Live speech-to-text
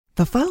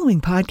The following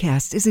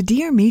podcast is a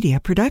Dear Media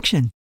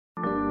production.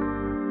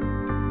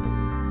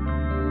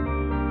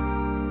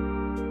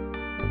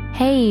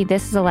 Hey,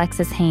 this is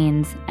Alexis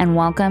Haynes, and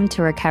welcome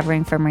to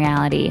Recovering from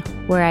Reality,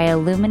 where I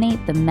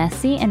illuminate the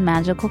messy and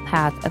magical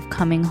path of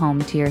coming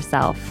home to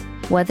yourself.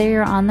 Whether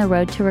you're on the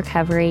road to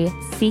recovery,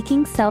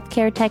 seeking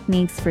self-care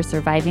techniques for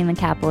surviving the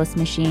capitalist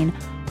machine,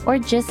 or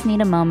just need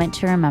a moment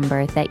to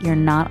remember that you're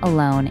not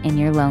alone in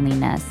your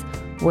loneliness,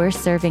 we're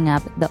serving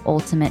up the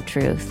ultimate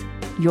truth.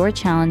 Your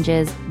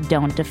challenges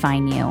don't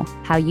define you.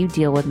 How you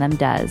deal with them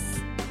does.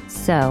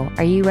 So,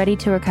 are you ready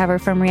to recover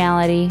from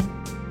reality?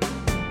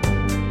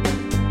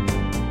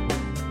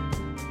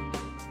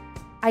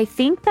 I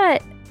think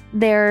that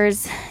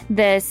there's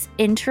this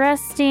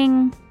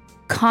interesting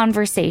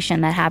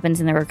conversation that happens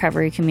in the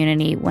recovery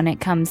community when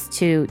it comes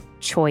to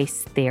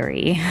choice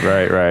theory.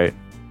 Right.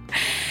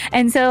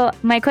 And so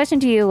my question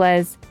to you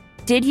was,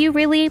 did you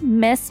really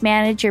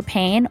mismanage your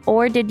pain,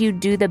 or did you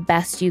do the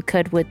best you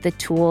could with the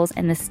tools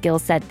and the skill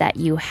set that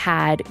you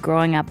had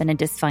growing up in a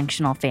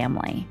dysfunctional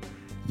family?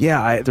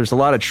 Yeah, there's a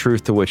lot of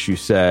truth to what you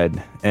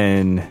said.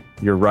 And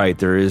you're right.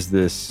 There is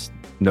this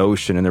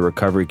notion in the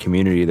recovery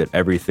community that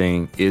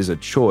everything is a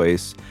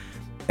choice.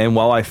 And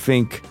while I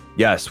think,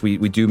 yes, we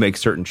do make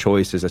certain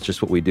choices, that's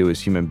just what we do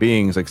as human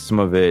beings. Like, some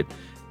of it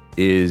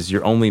is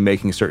you're only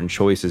making certain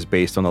choices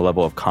based on the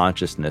level of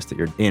consciousness that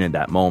you're in at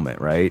that moment,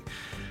 right?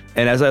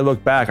 And as I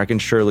look back, I can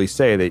surely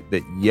say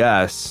that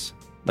yes,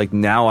 like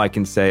now I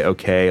can say,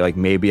 okay, like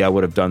maybe I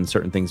would have done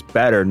certain things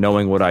better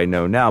knowing what I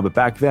know now. But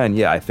back then,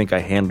 yeah, I think I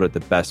handled it the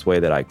best way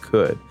that I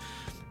could.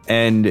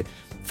 And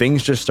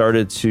things just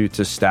started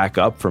to stack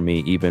up for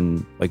me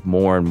even like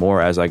more and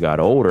more as I got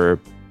older.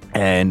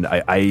 And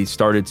I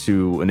started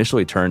to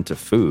initially turn to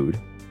food,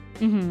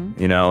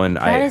 you know, and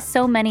that is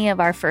so many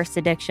of our first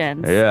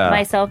addictions,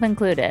 myself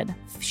included,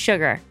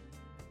 sugar.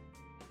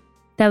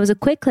 That was a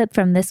quick clip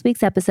from this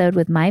week's episode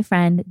with my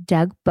friend,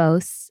 Doug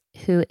Bopst,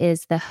 who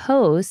is the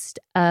host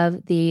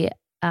of the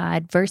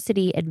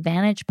Adversity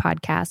Advantage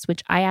podcast,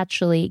 which I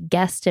actually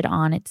guested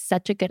on. It's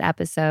such a good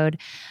episode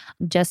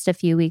just a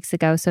few weeks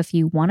ago. So if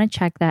you want to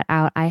check that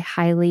out, I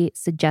highly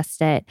suggest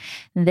it.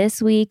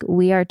 This week,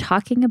 we are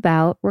talking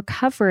about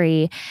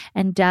recovery,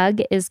 and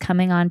Doug is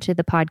coming on to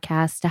the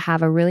podcast to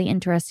have a really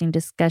interesting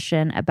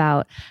discussion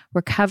about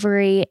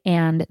recovery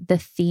and the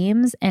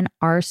themes in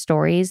our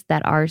stories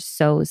that are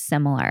so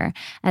similar.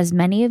 As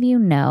many of you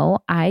know,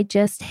 I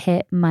just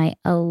hit my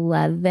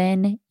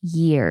 11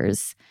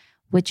 years,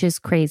 which is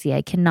crazy.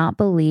 I cannot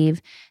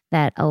believe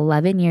that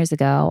 11 years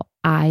ago,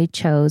 I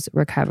chose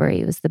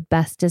recovery. It was the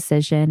best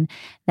decision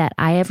that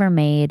I ever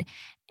made.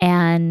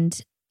 And,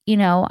 you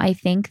know, I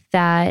think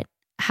that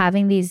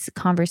having these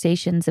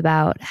conversations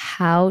about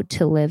how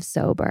to live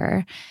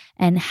sober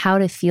and how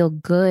to feel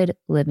good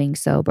living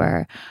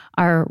sober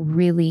are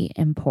really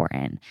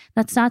important.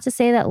 That's not to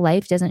say that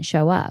life doesn't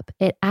show up.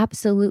 It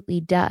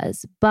absolutely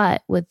does.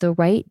 But with the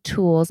right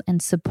tools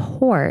and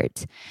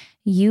support,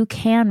 you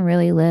can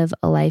really live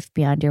a life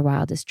beyond your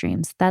wildest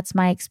dreams. That's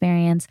my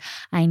experience.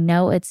 I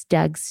know it's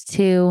Doug's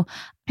too.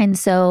 And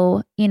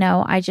so, you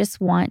know, I just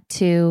want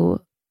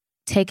to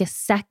take a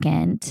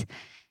second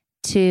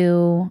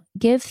to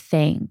give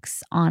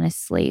thanks,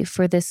 honestly,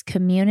 for this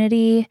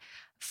community,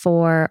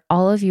 for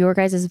all of your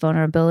guys'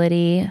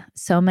 vulnerability.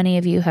 So many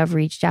of you have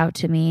reached out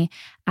to me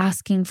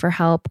asking for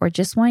help or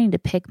just wanting to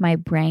pick my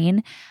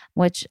brain,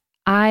 which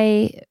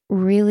I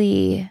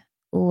really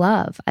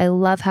love. I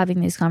love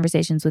having these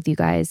conversations with you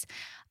guys.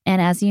 And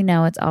as you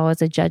know, it's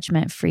always a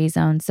judgment-free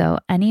zone. So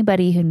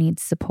anybody who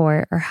needs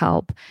support or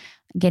help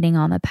getting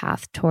on the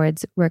path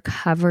towards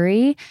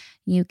recovery,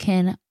 you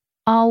can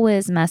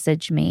always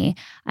message me.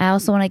 I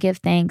also want to give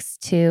thanks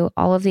to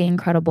all of the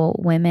incredible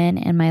women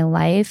in my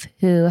life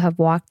who have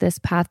walked this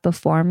path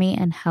before me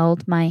and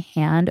held my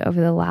hand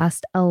over the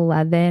last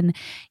 11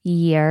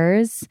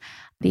 years,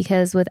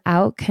 because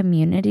without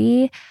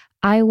community,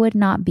 I would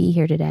not be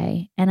here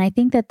today. And I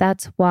think that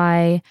that's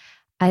why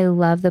I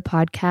love the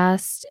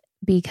podcast,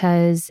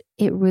 because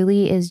it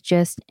really is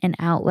just an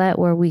outlet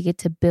where we get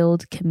to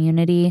build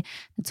community.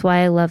 That's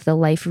why I love the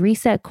Life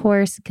Reset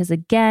course, because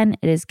again,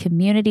 it is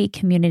community.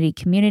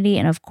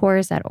 And of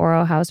course, at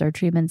Oro House, our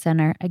treatment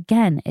center,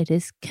 again, it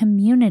is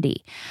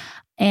community.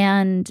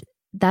 And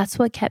that's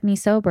what kept me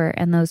sober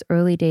in those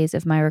early days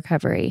of my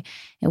recovery.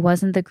 It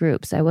wasn't the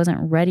groups. I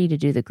wasn't ready to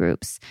do the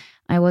groups.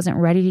 I wasn't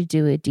ready to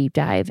do a deep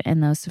dive in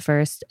those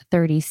first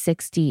 30,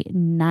 60,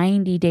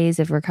 90 days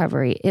of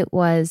recovery. It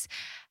was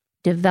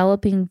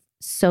developing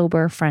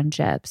sober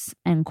friendships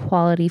and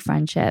quality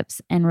friendships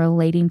and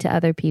relating to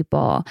other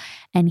people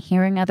and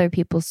hearing other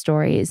people's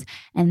stories.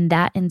 And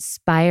that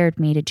inspired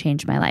me to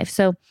change my life.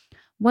 So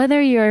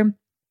whether you're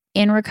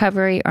in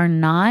recovery or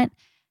not,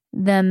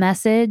 the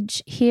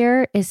message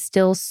here is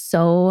still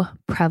so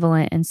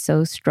prevalent and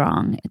so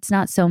strong. It's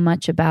not so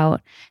much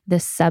about the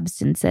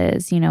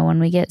substances. You know, when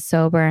we get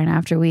sober and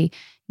after we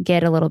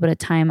get a little bit of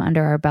time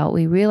under our belt,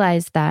 we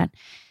realize that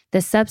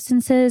the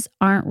substances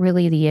aren't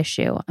really the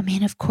issue. I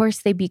mean, of course,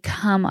 they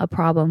become a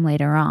problem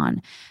later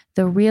on.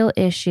 The real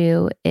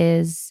issue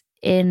is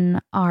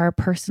in our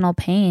personal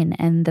pain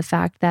and the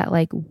fact that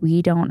like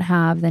we don't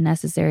have the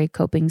necessary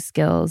coping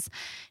skills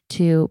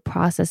to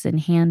process and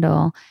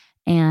handle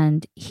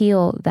and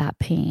heal that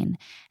pain.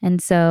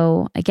 And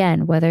so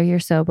again, whether you're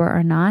sober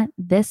or not,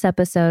 this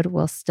episode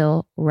will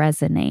still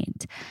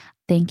resonate.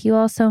 Thank you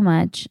all so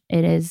much.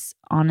 It is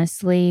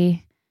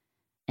honestly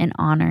an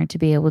honor to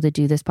be able to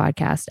do this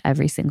podcast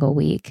every single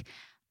week.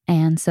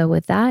 And so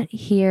with that,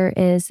 here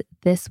is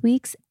this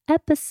week's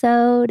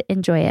episode.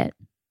 Enjoy it.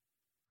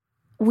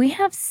 We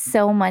have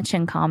so much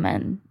in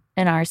common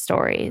in our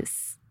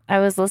stories. I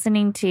was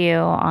listening to you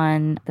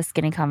on the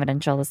Skinny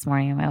Confidential this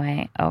morning on my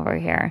way over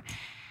here.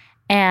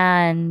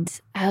 And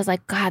I was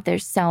like, God,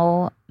 there's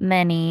so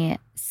many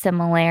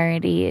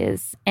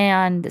similarities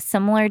and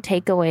similar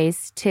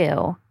takeaways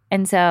too.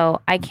 And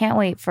so I can't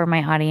wait for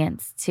my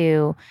audience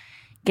to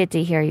get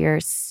to hear your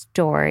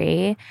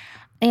story.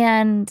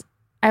 And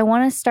I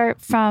want to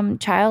start from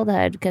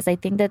childhood because I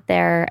think that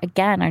there,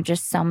 again, are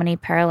just so many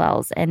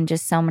parallels and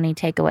just so many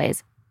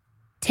takeaways.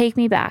 Take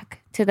me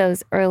back to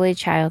those early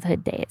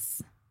childhood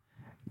days.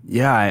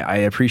 Yeah, I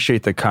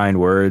appreciate the kind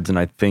words, and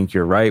I think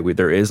you're right.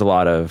 There is a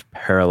lot of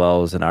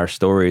parallels in our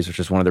stories, which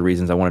is one of the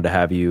reasons I wanted to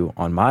have you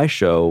on my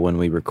show when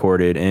we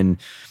recorded. And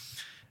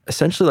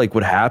essentially, like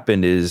what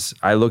happened is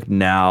I look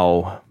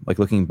now, like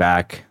looking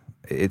back,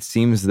 it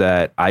seems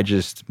that I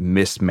just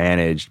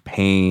mismanaged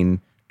pain,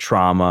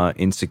 trauma,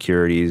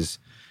 insecurities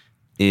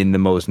in the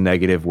most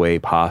negative way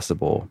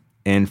possible.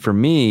 And for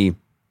me,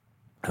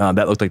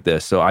 that looked like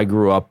this. So I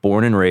grew up,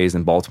 born and raised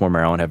in Baltimore,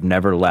 Maryland, have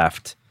never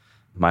left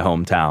my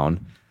hometown.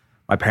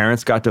 My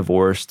parents got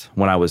divorced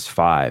when I was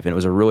 5, and it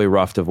was a really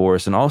rough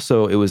divorce. And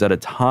also it was at a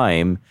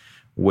time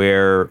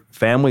where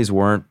families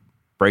weren't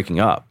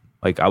breaking up.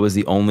 Like I was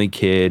the only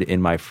kid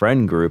in my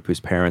friend group whose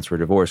parents were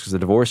divorced because the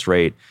divorce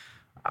rate,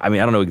 I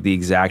mean, I don't know the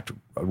exact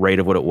rate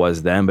of what it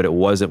was then, but it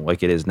wasn't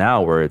like it is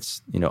now where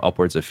it's,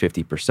 upwards of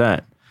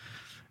 50%.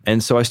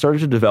 And so I started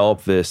to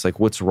develop this, like,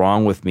 what's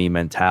wrong with me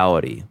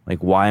mentality? Like,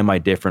 why am I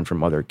different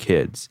from other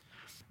kids?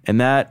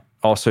 And that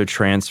also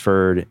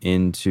transferred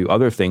into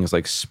other things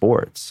like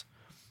sports.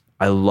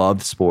 I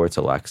loved sports,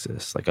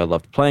 Alexis. Like I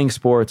loved playing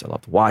sports. I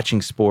loved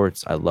watching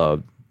sports. I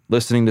loved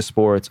listening to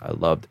sports. I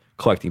loved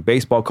collecting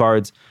baseball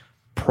cards.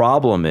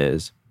 Problem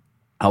is,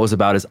 I was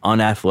about as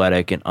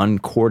unathletic and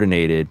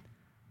uncoordinated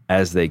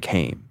as they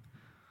came.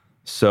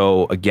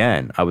 So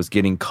again, I was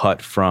getting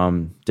cut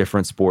from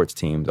different sports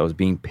teams. I was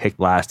being picked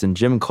last in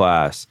gym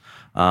class.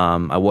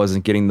 I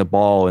wasn't getting the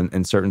ball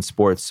in certain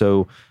sports.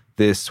 So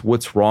this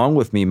what's wrong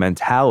with me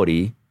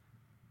mentality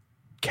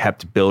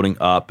kept building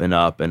up and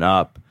up and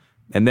up.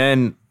 And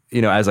then,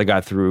 as I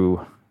got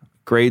through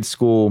grade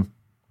school,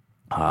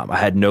 I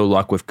had no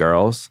luck with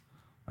girls.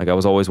 Like I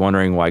was always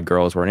wondering why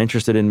girls weren't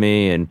interested in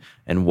me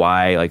and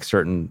why like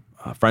certain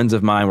friends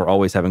of mine were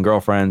always having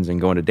girlfriends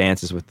and going to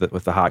dances with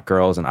the hot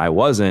girls and I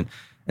wasn't.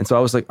 And so I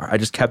was like, I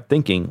just kept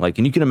thinking like,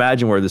 and you can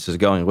imagine where this is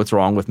going. What's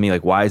wrong with me?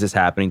 Like, why is this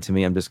happening to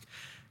me? I'm just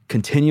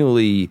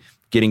continually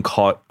getting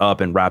caught up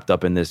and wrapped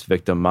up in this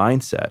victim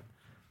mindset.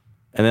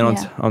 And then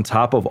on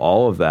top of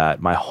all of that,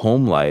 my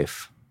home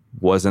life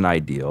wasn't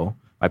ideal.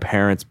 My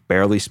parents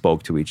barely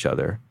spoke to each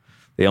other.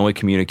 They only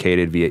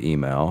communicated via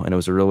email. And it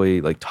was a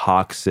really like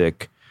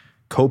toxic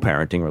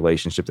co-parenting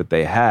relationship that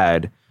they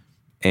had.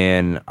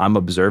 And I'm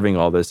observing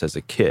all this as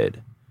a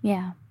kid.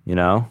 Yeah.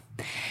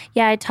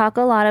 Yeah, I talk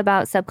a lot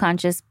about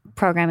subconscious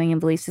programming and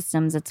belief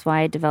systems. That's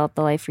why I developed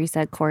the Life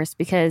Reset course,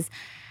 because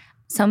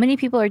so many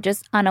people are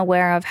just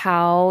unaware of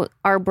how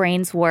our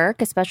brains work,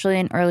 especially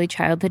in early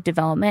childhood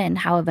development, and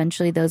how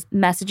eventually those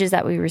messages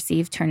that we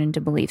receive turn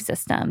into belief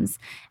systems.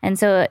 And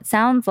so it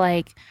sounds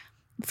like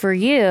for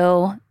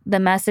you, the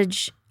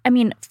message,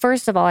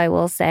 first of all, I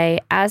will say,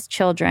 as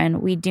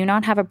children, we do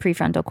not have a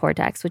prefrontal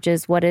cortex, which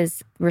is what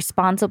is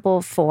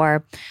responsible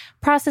for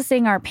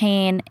processing our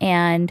pain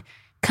and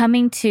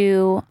coming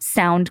to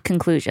sound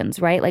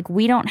conclusions, right? Like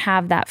we don't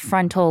have that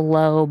frontal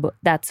lobe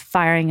that's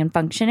firing and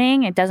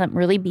functioning. It doesn't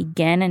really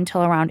begin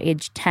until around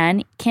age 10.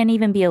 It can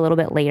even be a little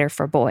bit later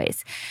for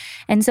boys.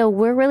 And so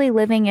we're really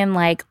living in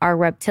like our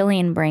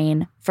reptilian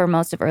brain for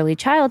most of early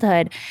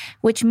childhood,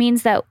 which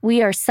means that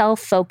we are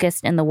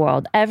self-focused in the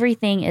world.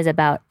 Everything is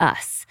about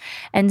us.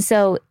 And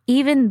so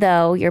even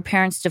though your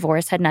parents'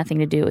 divorce had nothing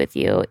to do with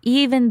you,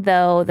 even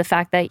though the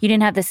fact that you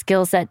didn't have the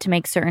skill set to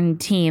make certain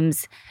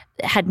teams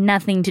had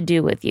nothing to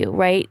do with you,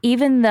 right?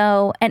 Even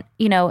though, and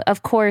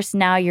of course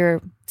now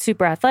you're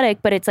super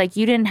athletic, but it's like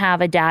you didn't have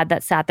a dad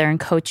that sat there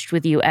and coached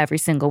with you every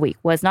single week.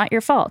 Was not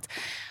your fault.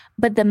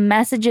 But the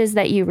messages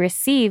that you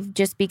receive,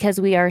 just because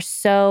we are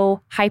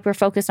so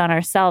hyper-focused on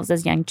ourselves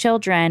as young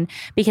children,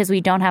 because we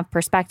don't have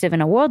perspective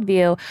and a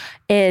worldview,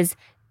 is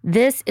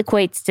this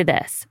equates to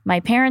this.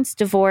 My parents'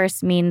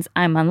 divorce means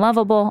I'm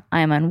unlovable,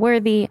 I'm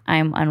unworthy,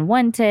 I'm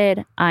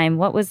unwanted,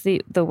 what was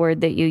the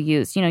word that you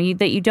used?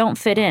 That you don't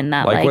fit in.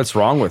 That like what's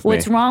wrong with me?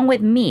 What's wrong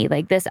with me?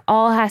 Like this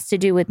all has to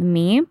do with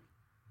me.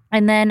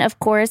 And then, of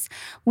course,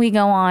 we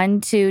go on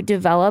to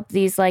develop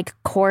these like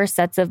core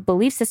sets of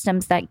belief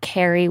systems that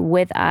carry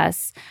with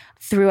us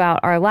throughout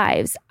our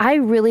lives. I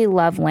really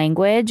love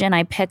language, and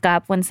I pick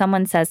up when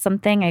someone says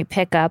something, I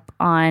pick up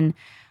on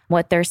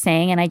what they're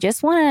saying. And I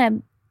just want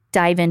to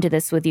dive into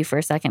this with you for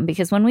a second,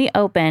 because when we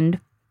opened,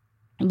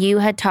 you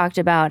had talked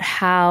about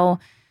how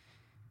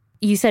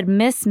you said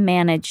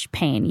mismanaged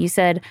pain. You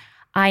said,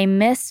 I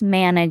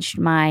mismanaged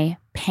my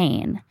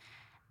pain.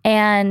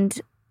 And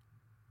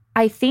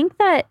I think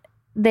that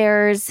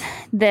there's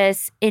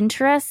this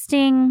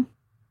interesting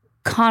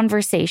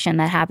conversation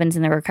that happens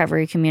in the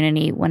recovery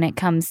community when it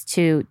comes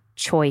to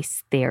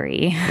choice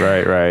theory.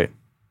 Right.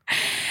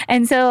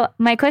 And so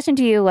my question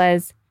to you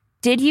was,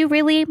 did you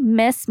really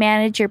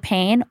mismanage your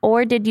pain,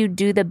 or did you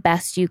do the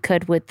best you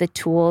could with the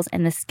tools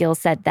and the skill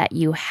set that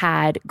you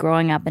had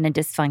growing up in a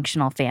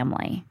dysfunctional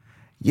family?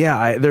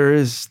 Yeah,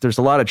 there's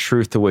a lot of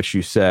truth to what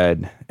you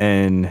said.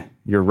 And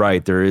you're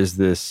right. There is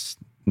this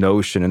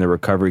notion in the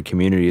recovery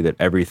community that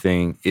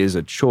everything is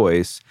a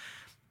choice.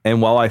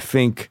 And while I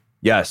think,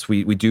 yes,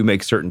 we do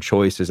make certain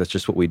choices, that's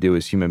just what we do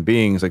as human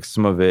beings. Like,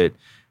 some of it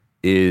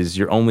is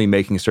you're only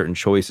making certain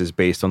choices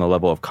based on the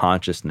level of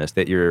consciousness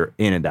that you're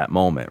in at that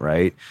moment,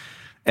 right?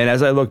 And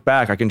as I look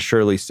back, I can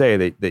surely say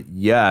that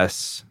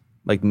yes,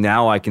 like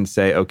now I can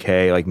say,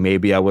 okay, like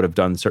maybe I would have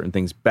done certain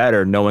things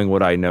better knowing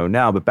what I know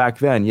now. But back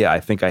then, yeah, I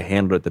think I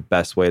handled it the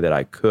best way that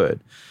I could.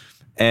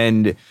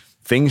 And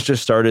things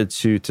just started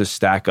to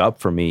stack up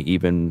for me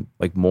even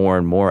like more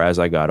and more as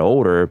I got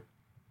older.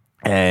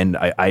 And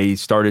I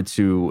started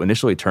to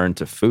initially turn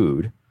to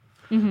food.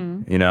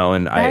 Mm-hmm.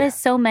 And that is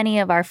so many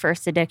of our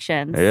first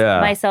addictions,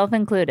 myself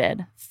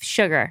included,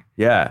 sugar.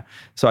 Yeah.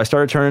 So I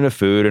started turning to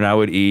food, and I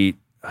would eat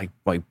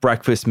like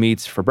breakfast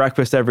meats for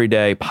breakfast every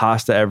day,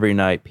 pasta every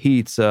night,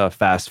 pizza,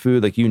 fast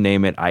food, like you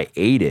name it, I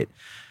ate it.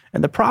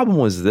 And the problem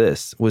was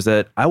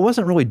that I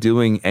wasn't really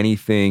doing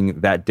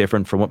anything that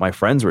different from what my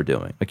friends were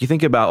doing. Like, you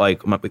think about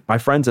like my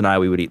friends and I,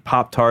 we would eat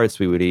Pop-Tarts,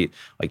 we would eat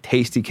like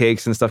tasty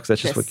cakes and stuff, because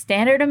that's just what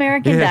standard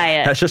American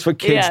diet. That's just what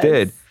kids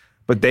did.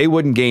 But they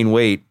wouldn't gain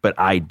weight, but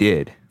I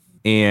did.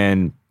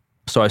 And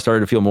so I started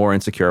to feel more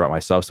insecure about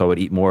myself. So I would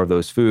eat more of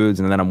those foods.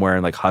 And then I'm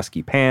wearing like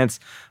husky pants.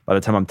 By the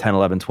time I'm 10,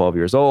 11, 12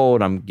 years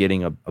old, I'm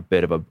getting a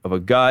bit of a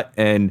gut.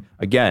 And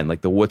again,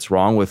 like the what's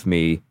wrong with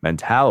me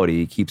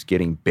mentality keeps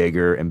getting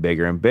bigger and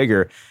bigger and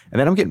bigger. And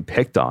then I'm getting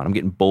picked on. I'm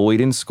getting bullied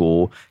in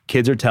school.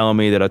 Kids are telling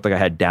me that I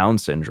had Down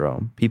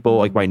syndrome. People,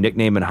 like, my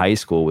nickname in high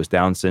school was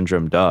Down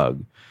syndrome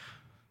Doug.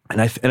 And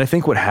I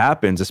think what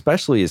happens,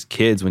 especially as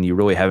kids, when you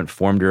really haven't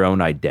formed your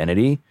own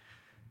identity,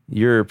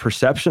 your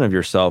perception of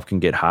yourself can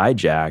get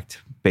hijacked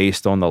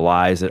based on the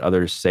lies that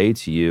others say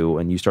to you,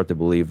 and you start to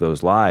believe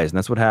those lies. And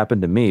that's what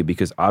happened to me,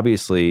 because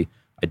obviously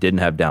I didn't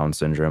have Down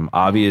syndrome.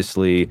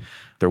 Obviously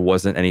there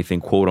wasn't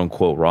anything quote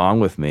unquote wrong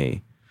with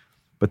me,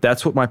 but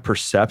that's what my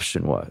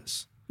perception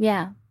was.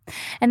 Yeah.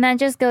 And that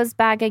just goes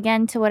back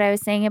again to what I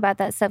was saying about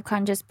that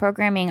subconscious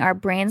programming. Our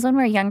brains when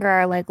we're younger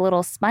are like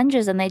little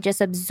sponges, and they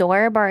just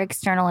absorb our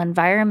external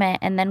environment.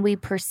 And then we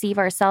perceive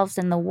ourselves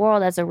in the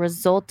world as a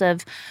result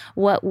of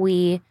what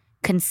we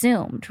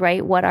consumed,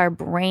 right? What our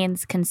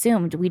brains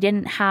consumed. We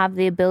didn't have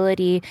the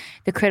ability,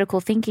 the critical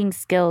thinking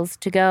skills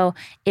to go,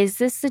 is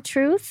this the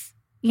truth?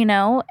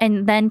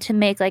 And then to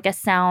make like a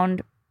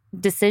sound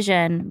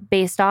decision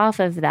based off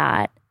of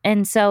that.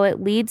 And so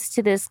it leads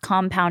to this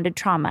compounded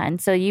trauma.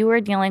 And so you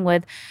were dealing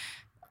with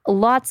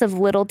lots of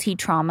little t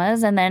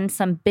traumas and then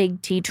some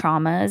big T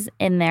traumas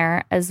in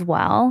there as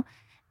well.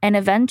 And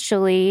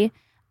eventually,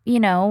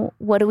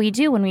 what do we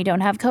do when we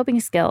don't have coping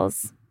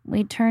skills?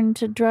 We turn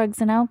to drugs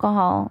and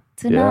alcohol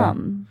to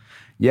numb.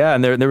 Yeah,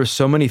 and there were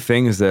so many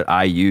things that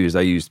I used.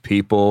 I used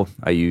people,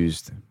 I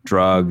used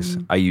drugs,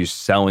 I used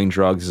selling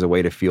drugs as a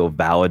way to feel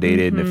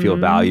validated and to feel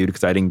valued,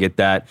 because I didn't get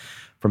that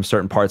from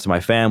certain parts of my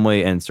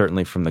family and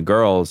certainly from the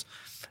girls.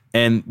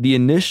 And the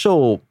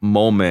initial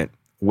moment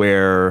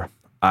where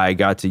I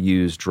got to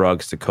use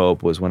drugs to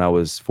cope was when I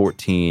was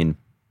 14,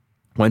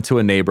 went to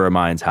a neighbor of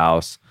mine's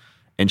house,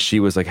 and she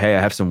was like, hey, I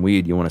have some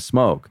weed, you want to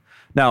smoke?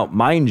 Now,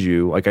 mind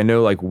you, like, I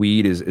know like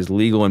weed is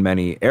legal in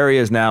many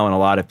areas now, and a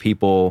lot of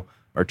people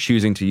are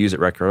choosing to use it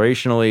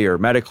recreationally or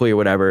medically or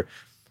whatever.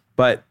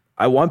 But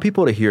I want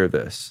people to hear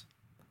this.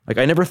 Like,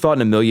 I never thought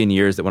in a million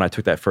years that when I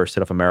took that first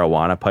hit off a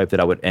marijuana pipe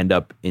that I would end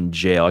up in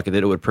jail, like that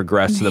it would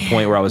progress to the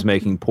point where I was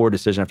making poor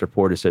decision after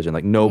poor decision.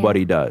 Like,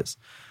 nobody does.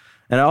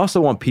 And I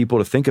also want people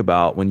to think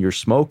about when you're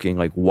smoking,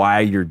 like why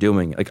you're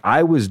doing it. Like,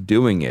 I was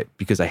doing it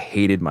because I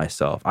hated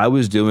myself. I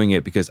was doing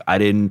it because I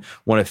didn't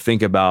want to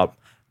think about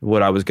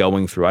what I was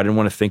going through. I didn't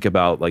want to think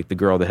about like the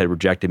girl that had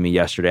rejected me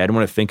yesterday. I didn't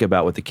want to think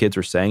about what the kids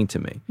were saying to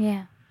me.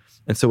 Yeah.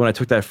 And so when I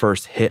took that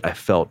first hit, I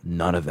felt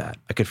none of that.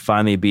 I could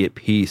finally be at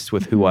peace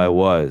with who I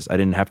was. I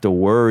didn't have to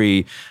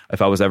worry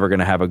if I was ever going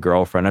to have a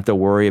girlfriend. I didn't have to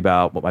worry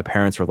about what my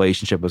parents'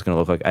 relationship was going to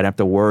look like. I didn't have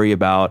to worry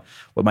about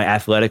what my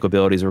athletic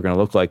abilities were going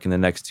to look like in the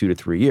next 2 to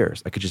 3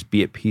 years. I could just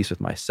be at peace with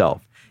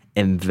myself.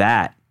 And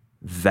that,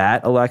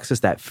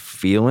 Alexis, that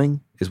feeling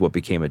is what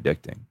became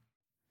addicting.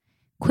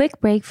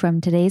 Quick break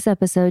from today's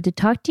episode to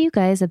talk to you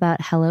guys about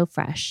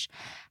HelloFresh.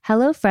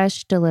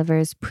 HelloFresh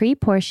delivers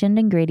pre-portioned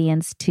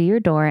ingredients to your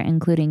door,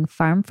 including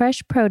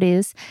farm-fresh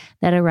produce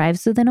that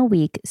arrives within a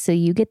week, so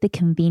you get the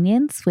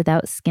convenience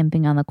without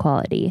skimping on the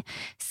quality.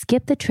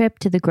 Skip the trip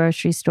to the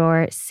grocery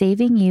store,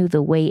 saving you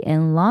the wait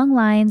in long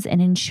lines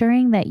and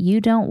ensuring that you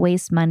don't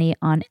waste money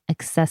on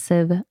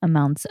excessive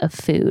amounts of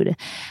food.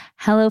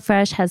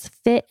 HelloFresh has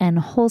fit and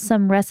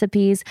wholesome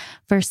recipes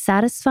for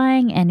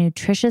satisfying and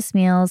nutritious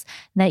meals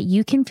that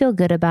you can feel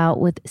good about,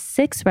 with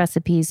 6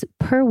 recipes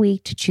per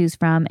week to choose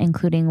from,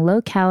 including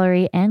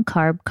low-calorie and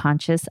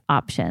carb-conscious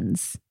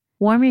options.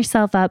 Warm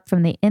yourself up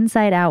from the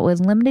inside out with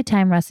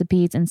limited-time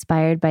recipes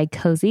inspired by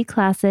cozy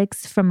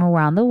classics from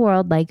around the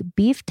world like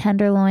beef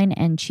tenderloin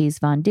and cheese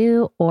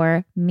fondue,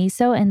 or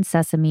miso and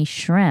sesame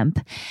shrimp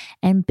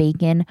and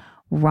bacon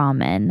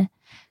ramen.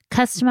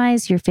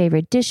 Customize your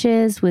favorite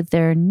dishes with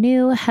their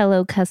new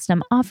Hello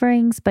Custom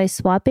offerings by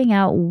swapping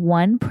out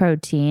one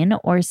protein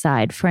or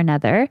side for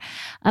another,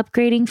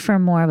 upgrading for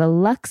more of a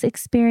luxe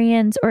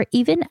experience, or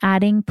even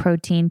adding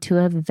protein to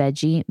a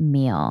veggie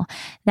meal.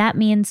 That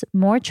means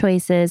more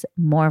choices,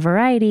 more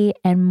variety,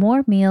 and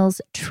more meals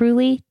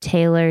truly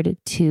tailored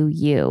to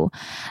you.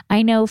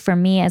 I know for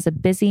me, as a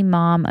busy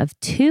mom of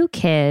 2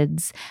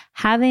 kids,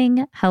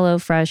 having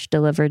HelloFresh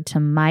delivered to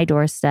my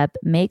doorstep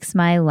makes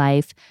my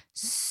life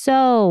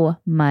so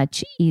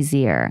much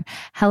easier.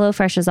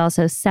 HelloFresh is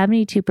also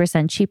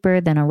 72%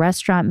 cheaper than a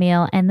restaurant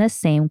meal and the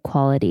same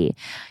quality.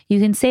 You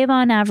can save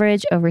on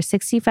average over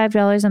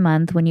 $65 a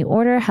month when you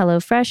order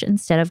HelloFresh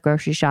instead of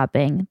grocery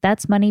shopping.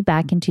 That's money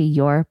back into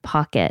your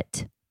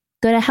pocket.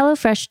 Go to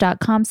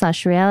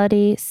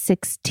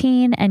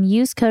HelloFresh.com/reality16 and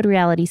use code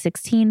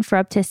reality16 for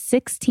up to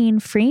 16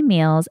 free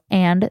meals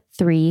and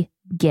 3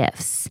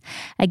 gifts.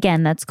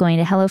 Again, that's going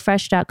to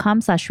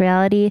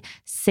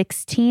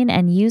HelloFresh.com/reality16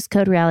 and use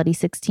code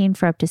reality16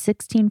 for up to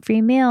 16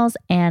 free meals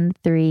and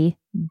 3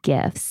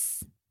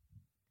 gifts.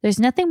 There's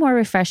nothing more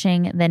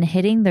refreshing than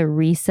hitting the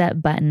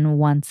reset button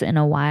once in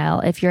a while.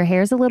 If your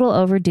hair's a little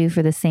overdue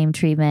for the same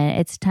treatment,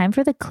 it's time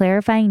for the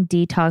clarifying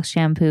detox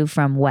shampoo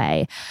from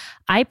Ouai.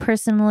 I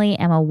personally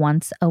am a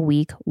once a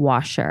week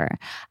washer.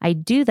 I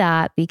do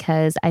that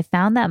because I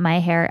found that my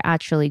hair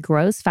actually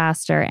grows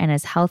faster and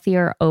is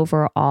healthier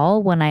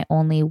overall when I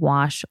only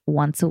wash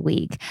once a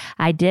week.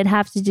 I did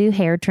have to do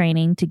hair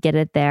training to get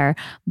it there,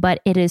 but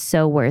it is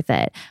so worth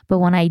it. But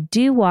when I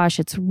do wash,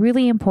 it's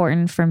really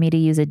important for me to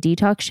use a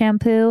detox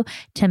shampoo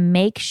to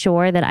make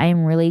sure that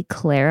I'm really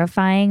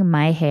clarifying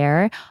my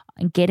hair,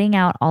 getting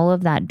out all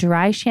of that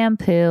dry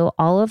shampoo,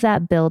 all of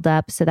that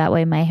buildup, so that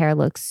way my hair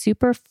looks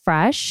super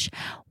fresh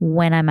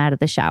when I'm out of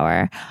the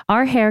shower.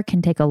 Our hair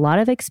can take a lot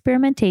of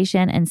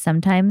experimentation and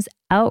sometimes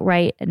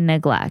outright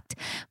neglect,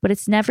 but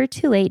it's never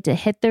too late to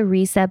hit the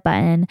reset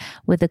button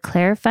with a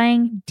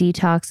clarifying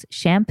detox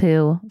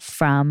shampoo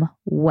from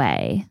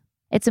Ouai.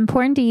 It's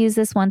important to use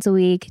this once a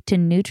week to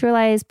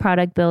neutralize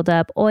product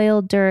buildup,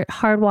 oil, dirt,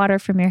 hard water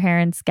from your hair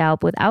and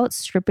scalp without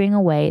stripping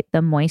away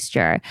the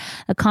moisture.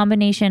 A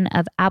combination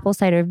of apple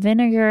cider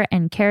vinegar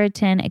and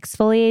keratin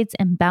exfoliates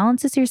and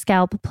balances your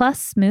scalp,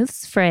 plus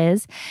smooths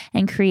frizz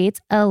and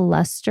creates a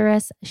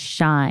lustrous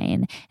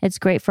shine. It's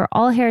great for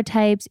all hair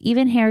types,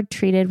 even hair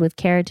treated with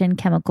keratin,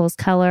 chemicals,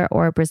 color,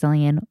 or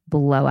Brazilian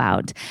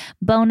blowout.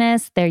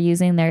 Bonus, they're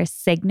using their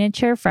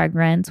signature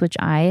fragrance, which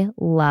I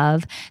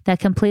love, that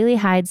completely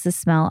hides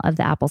the smell of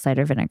the apple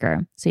cider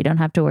vinegar, so you don't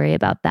have to worry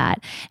about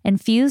that.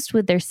 Infused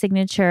with their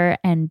signature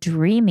and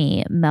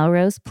dreamy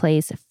Melrose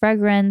Place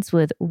fragrance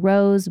with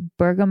rose,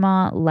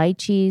 bergamot,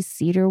 lychee,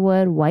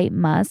 cedarwood, white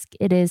musk,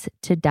 it is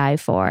to die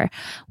for.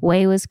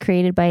 Ouai was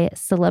created by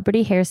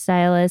celebrity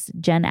hairstylist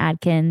Jen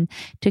Atkin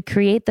to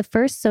create the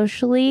first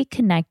socially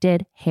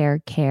connected hair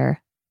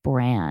care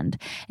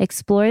brand.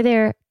 Explore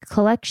their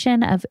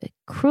collection of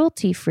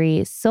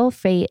cruelty-free,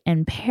 sulfate,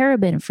 and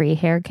paraben-free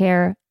hair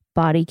care,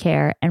 body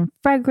care, and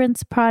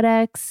fragrance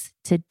products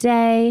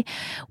today.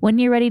 When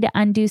you're ready to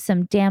undo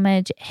some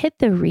damage, hit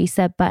the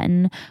reset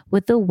button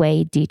with the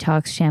Ouai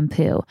Detox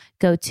Shampoo.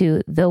 Go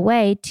to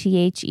theouai,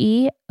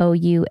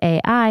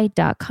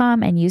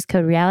 TheOuai.com and use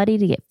code reality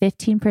to get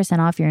 15%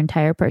 off your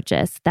entire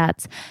purchase.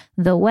 That's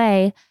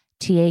theouai,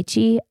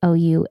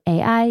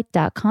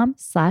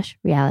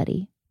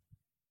 TheOuai.com/reality.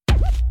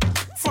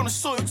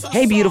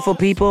 Hey, beautiful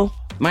people.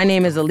 My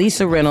name is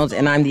Elisa Reynolds,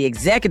 and I'm the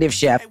executive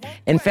chef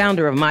and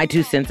founder of My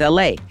 2 Cents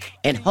LA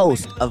and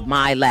host of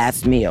My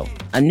Last Meal,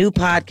 a new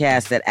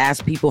podcast that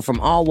asks people from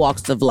all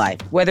walks of life,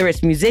 whether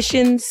it's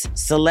musicians,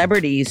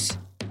 celebrities,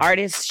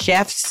 artists,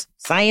 chefs,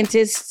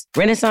 scientists,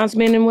 Renaissance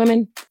men and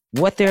women,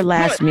 what their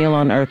last meal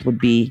on earth would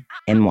be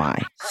and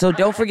why. So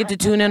don't forget to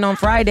tune in on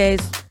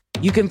Fridays.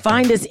 You can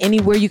find us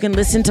anywhere you can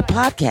listen to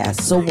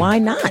podcasts, so why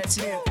not?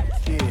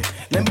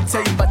 Let me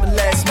tell you about the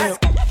last meal.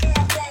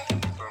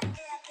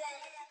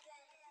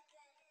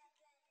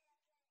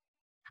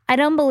 I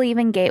don't believe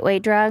in gateway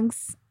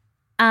drugs.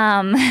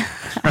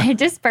 I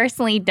just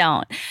personally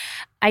don't.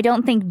 I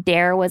don't think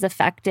DARE was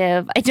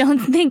effective. I don't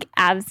think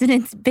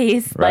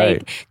abstinence-based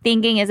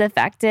thinking is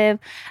effective.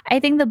 I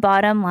think the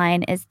bottom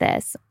line is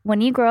this.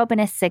 When you grow up in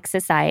a sick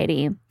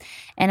society,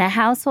 in a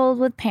household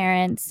with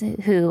parents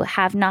who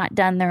have not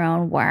done their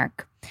own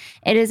work,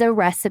 it is a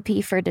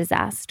recipe for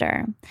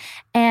disaster.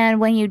 And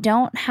when you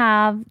don't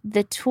have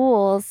the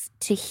tools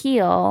to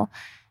heal,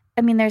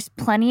 I mean, there's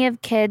plenty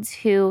of kids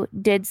who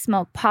did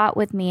smoke pot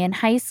with me in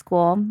high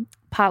school.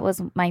 Pot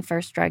was my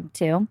first drug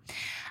too,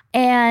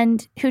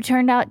 and who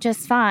turned out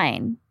just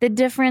fine. The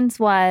difference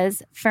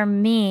was, for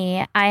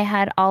me, I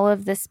had all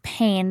of this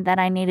pain that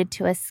I needed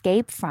to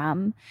escape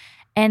from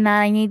and that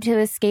I needed to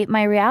escape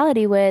my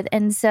reality with.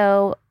 And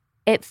so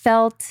it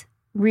felt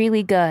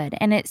really good,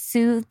 and it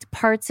soothed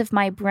parts of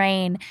my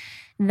brain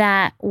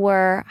that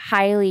were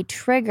highly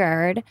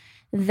triggered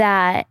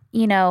that,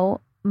 you know,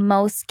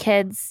 most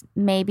kids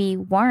maybe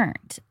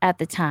weren't at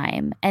the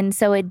time. And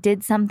so it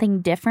did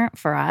something different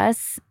for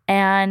us.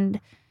 And,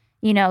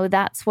 you know,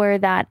 that's where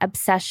that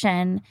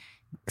obsession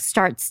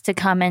starts to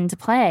come into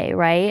play,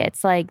 right?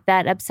 It's like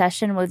that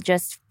obsession with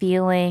just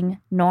feeling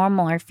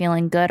normal or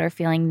feeling good or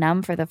feeling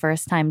numb for the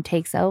first time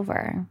takes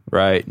over.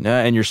 Right.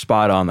 And you're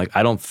spot on. Like,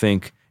 I don't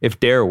think if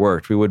DARE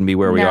worked, we wouldn't be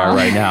where we are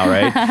right now,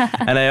 right?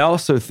 And I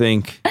also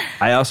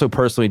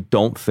personally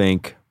don't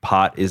think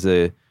pot is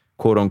a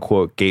quote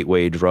unquote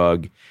gateway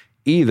drug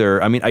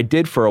either. I mean, I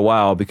did for a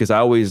while because I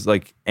always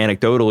like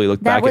anecdotally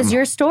look back at That was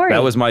your story.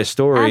 That was my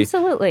story.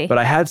 Absolutely. But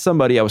I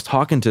was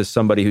talking to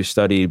somebody who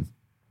studied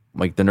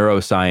like the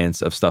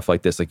neuroscience of stuff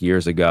like this like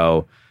years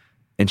ago.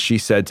 And she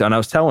said, and I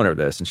was telling her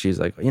this, and she's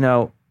like, you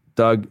know,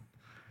 Doug,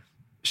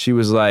 she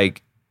was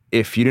like,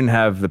 if you didn't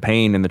have the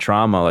pain and the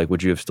trauma, like,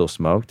 would you have still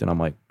smoked? And I'm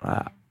like,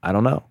 I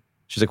don't know.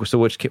 She's like, well,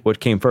 so what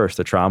came first,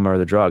 the trauma or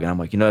the drug? And I'm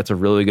like, you know, that's a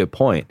really good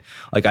point.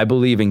 Like, I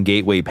believe in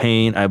gateway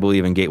pain. I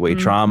believe in gateway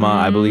trauma.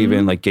 I believe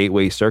in like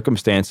gateway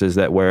circumstances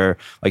that where,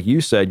 like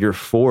you said, you're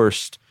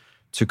forced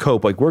to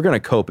cope. Like, we're going to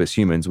cope as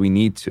humans. We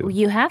need to.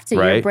 You have to.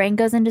 Right? Your brain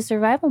goes into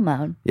survival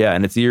mode. Yeah.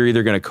 And you're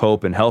either going to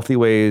cope in healthy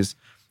ways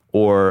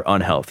or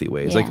unhealthy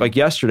ways. Yeah. Like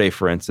yesterday,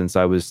 for instance,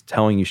 I was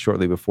telling you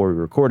shortly before we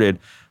recorded,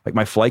 like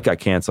my flight got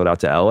canceled out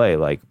to LA.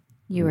 Like,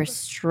 you were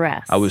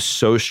stressed. I was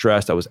so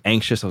stressed. I was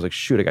anxious. I was like,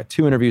 shoot, I got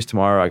 2 interviews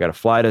tomorrow. I got to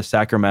fly to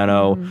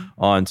Sacramento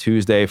on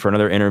Tuesday for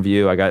another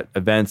interview. I got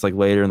events like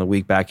later in the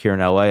week back here in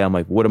LA. I'm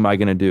like, what am I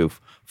going to do?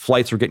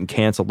 Flights were getting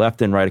canceled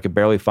left and right. I could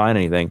barely find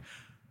anything.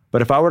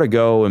 But if I were to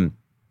go and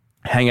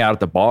hang out at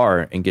the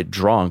bar and get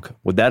drunk,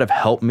 would that have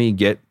helped me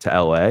get to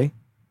LA?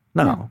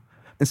 No.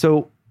 And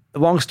so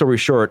long story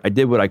short, I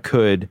did what I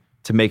could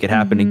to make it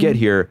happen to get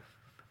here.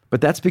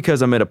 But that's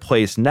because I'm at a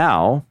place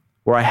now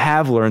where I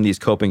have learned these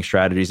coping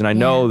strategies. And I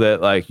know that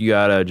like you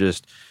gotta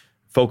just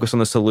focus on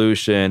the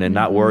solution and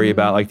not worry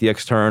about like the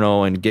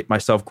external and get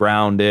myself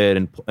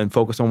grounded and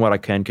focus on what I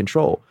can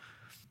control.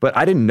 But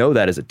I didn't know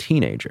that as a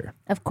teenager.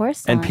 Of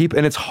course not.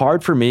 And it's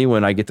hard for me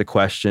when I get the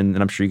question,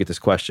 and I'm sure you get this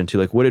question too,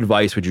 like, what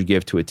advice would you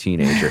give to a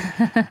teenager?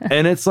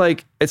 And it's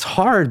like, it's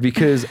hard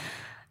because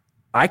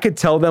I could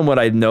tell them what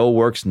I know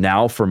works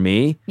now for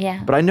me.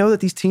 Yeah. But I know that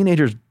these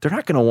teenagers, they're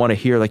not gonna wanna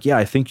hear like, yeah,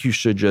 I think you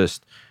should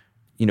just,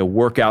 you know,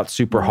 work out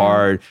super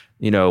hard.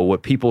 You know,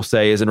 what people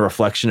say isn't a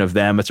reflection of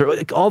them. It's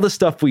like all the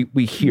stuff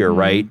we hear,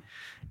 right?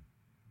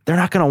 They're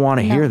not going to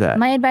want to hear that.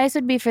 My advice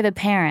would be for the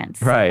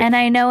parents. Right. And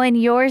I know in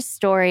your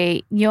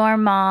story, your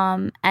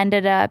mom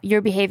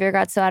your behavior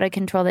got so out of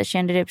control that she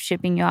ended up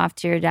shipping you off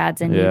to your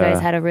dad's, and you guys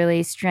had a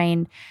really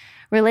strained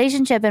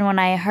relationship. And when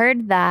I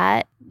heard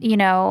that, you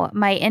know,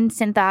 my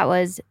instant thought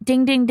was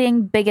ding, ding,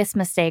 ding, biggest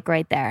mistake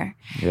right there.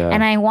 Yeah.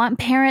 And I want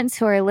parents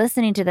who are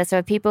listening to this,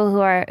 or people who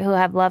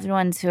have loved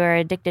ones who are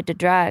addicted to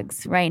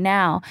drugs right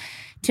now,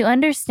 to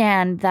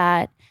understand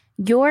that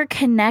your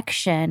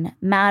connection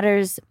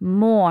matters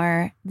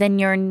more than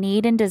your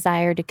need and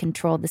desire to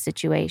control the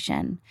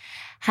situation.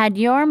 Had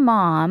your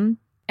mom,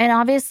 and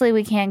obviously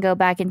we can't go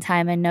back in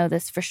time and know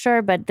this for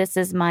sure, but this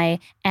is my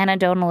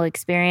anecdotal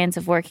experience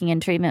of working in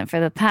treatment for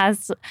the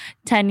past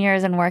 10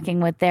 years and working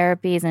with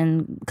therapies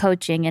and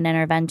coaching and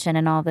intervention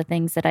and all the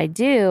things that I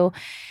do,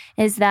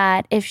 is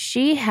that if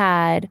she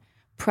had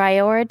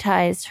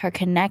prioritized her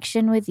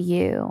connection with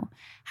you,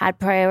 had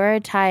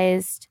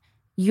prioritized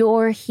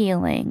your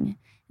healing,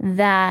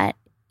 that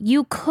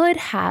you could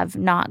have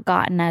not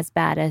gotten as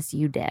bad as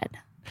you did.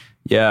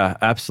 Yeah,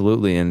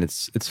 absolutely. And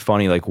it's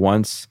funny, like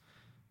once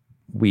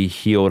we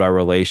healed our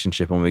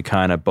relationship and we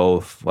kind of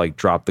both like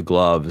dropped the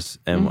gloves,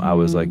 and I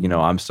was like, you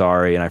know, I'm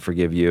sorry and I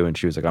forgive you. And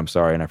she was like, I'm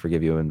sorry and I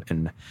forgive you.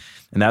 And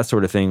that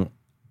sort of thing.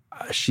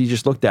 She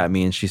just looked at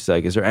me and she's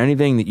like, is there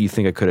anything that you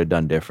think I could have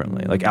done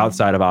differently? Like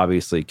outside of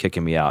obviously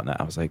kicking me out. And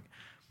I was like,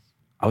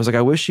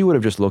 I wish you would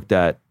have just looked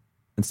at,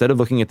 instead of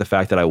looking at the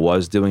fact that I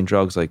was doing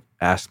drugs, like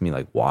ask me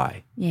like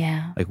why?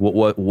 Yeah. Like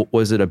what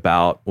was it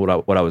about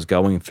what I was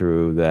going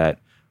through that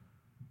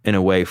in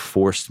a way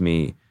forced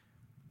me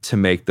to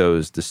make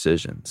those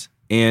decisions?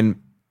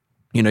 And,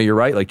 you know, you're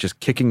right. Like just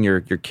kicking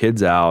your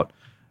kids out,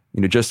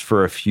 you know, just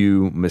for a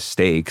few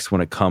mistakes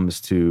when it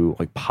comes to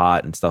like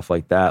pot and stuff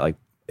like that. Like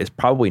is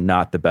probably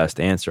not the best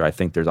answer. I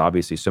think there's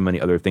obviously so many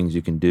other things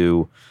you can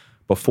do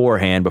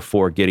beforehand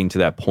before getting to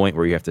that point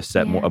where you have to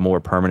set a more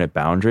permanent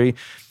boundary.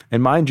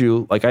 And mind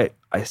you, like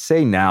I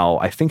say now,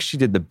 I think she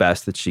did the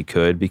best that she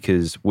could,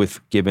 because with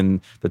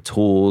given the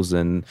tools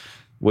and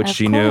what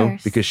she knew,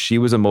 because she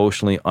was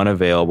emotionally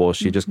unavailable.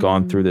 She had just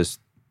gone through this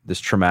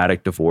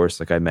traumatic divorce,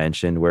 like I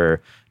mentioned,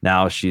 where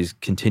now she's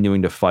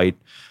continuing to fight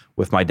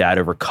with my dad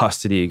over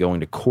custody,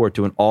 going to court,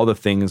 doing all the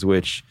things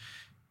which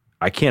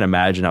I can't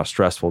imagine how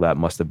stressful that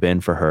must have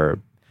been for her.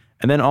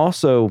 And then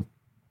also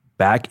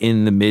back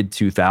in the mid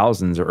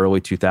 2000s or early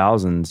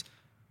 2000s,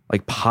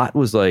 like pot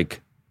was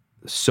like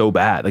so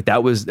bad. Like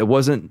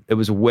it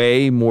was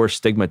way more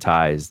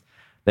stigmatized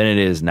than it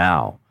is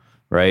now.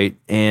 Right.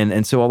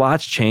 And so a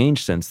lot's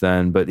changed since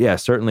then. But yeah,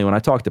 certainly when I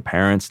talk to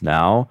parents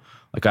now,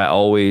 like I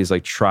always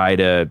like try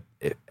to,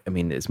 I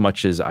mean, as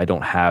much as I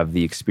don't have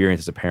the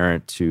experience as a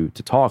parent to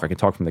talk, I can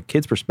talk from the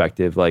kid's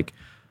perspective, like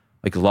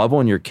love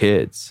on your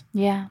kids.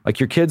 Yeah. Like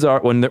your kids are,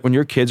 when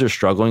your kids are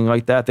struggling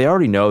like that, they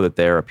already know that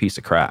they're a piece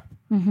of crap.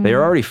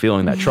 They're already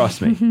feeling that.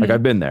 Trust me. Like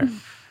I've been there.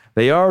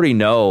 They already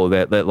know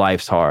that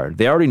life's hard.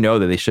 They already know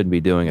that they shouldn't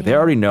be doing it. They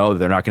already know that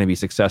they're not going to be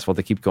successful if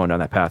they keep going down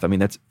that path. I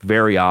mean, that's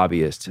very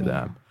obvious to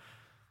them.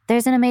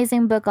 There's an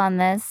amazing book on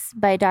this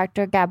by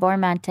Dr. Gabor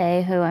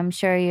Mate, who I'm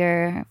sure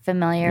you're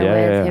familiar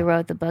with, who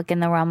wrote the book In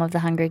the Realm of the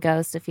Hungry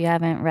Ghost. If you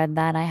haven't read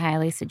that, I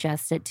highly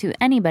suggest it to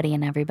anybody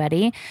and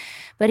everybody.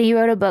 But he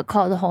wrote a book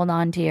called Hold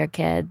On to Your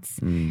Kids.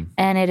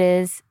 And it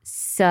is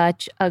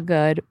such a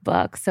good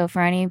book. So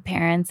for any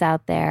parents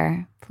out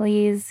there,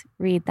 please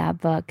read that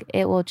book.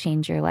 It will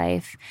change your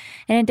life.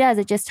 And it does.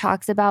 It just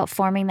talks about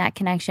forming that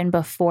connection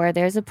before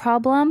there's a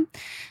problem.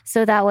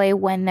 So that way,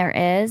 when there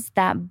is,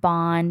 that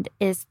bond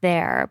is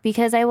there.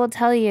 Because I will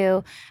tell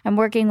you, I'm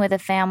working with a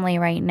family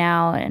right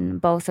now,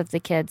 and both of the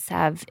kids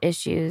have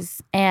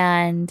issues.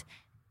 And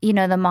you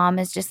know, the mom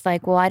is just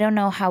like, well, I don't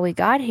know how we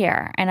got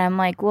here. And I'm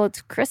like, well,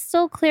 it's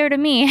crystal clear to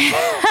me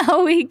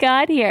how we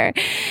got here,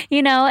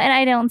 you know, and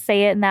I don't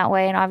say it in that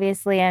way. And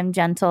obviously I'm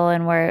gentle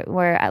and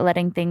we're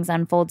letting things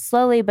unfold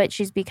slowly, but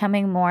she's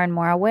becoming more and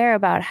more aware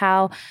about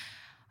how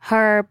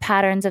her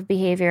patterns of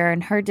behavior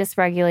and her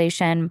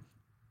dysregulation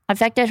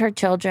affected her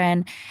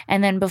children.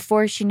 And then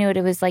before she knew it,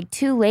 it was like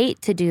too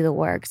late to do the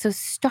work. So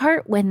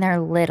start when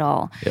they're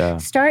little.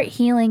 Start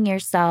healing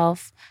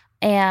yourself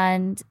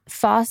and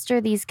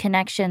foster these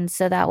connections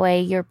so that way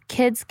your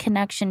kid's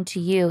connection to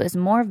you is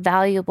more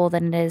valuable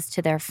than it is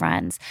to their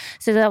friends.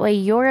 So that way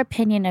your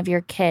opinion of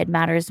your kid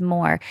matters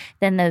more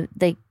than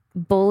the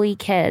bully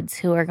kids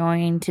who are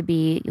going to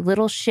be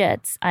little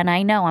shits. And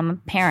I know I'm a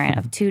parent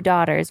of 2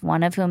 daughters,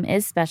 one of whom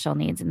is special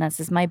needs, and this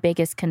is my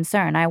biggest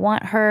concern. I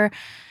want her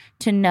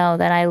to know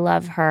that I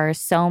love her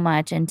so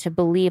much and to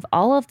believe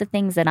all of the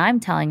things that I'm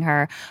telling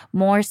her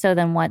more so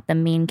than what the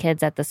mean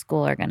kids at the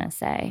school are going to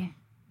say.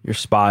 You're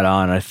spot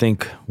on. I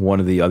think one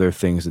of the other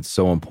things that's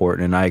so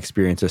important, and I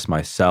experience this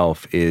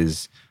myself,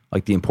 is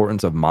like the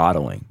importance of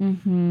modeling,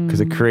 because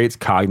it creates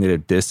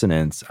cognitive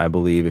dissonance, I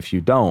believe, if you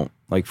don't.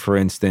 Like, for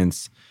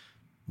instance,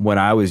 when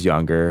I was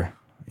younger,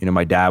 you know,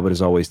 my dad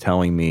was always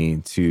telling me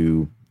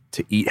to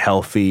eat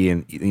healthy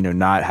and, you know,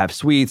 not have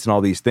sweets and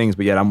all these things,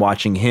 but yet I'm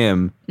watching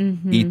him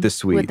eat the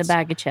sweets. With the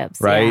bag of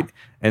chips. Right? Yeah.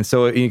 And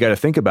so you got to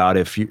think about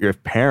if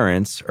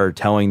parents are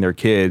telling their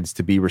kids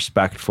to be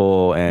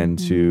respectful and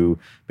to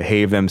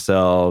behave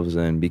themselves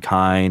and be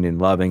kind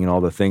and loving and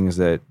all the things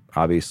that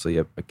obviously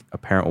a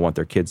parent will want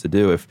their kids to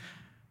do. If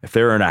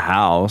they're in a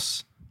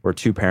house where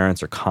 2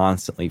 parents are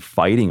constantly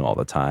fighting all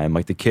the time,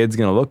 like the kid's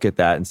going to look at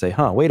that and say,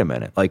 wait a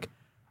minute. Like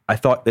I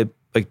thought that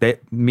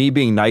me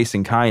being nice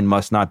and kind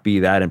must not be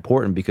that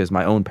important because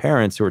my own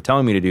parents who are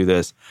telling me to do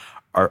this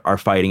are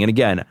fighting. And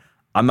again,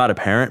 I'm not a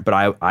parent, but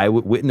I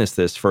witnessed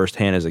this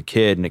firsthand as a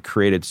kid, and it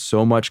created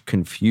so much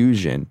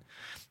confusion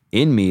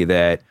in me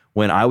that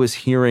when I was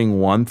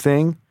hearing one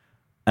thing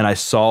and I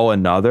saw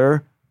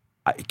another,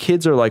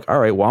 kids are like, all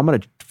right, well, I'm going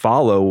to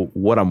follow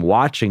what I'm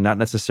watching, not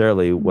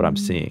necessarily what I'm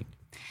seeing.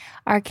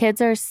 Our kids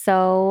are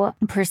so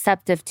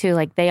perceptive too.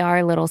 Like they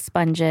are little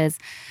sponges.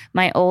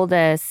 My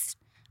oldest,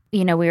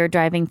 you know, we were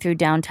driving through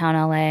downtown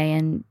LA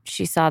and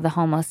she saw the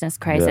homelessness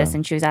crisis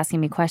and she was asking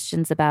me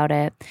questions about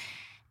it.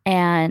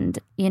 And,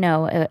 you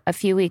know, a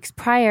few weeks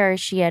prior,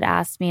 she had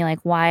asked me like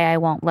why I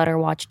won't let her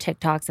watch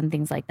TikToks and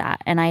things like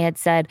that. And I had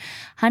said,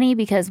 honey,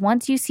 because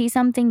once you see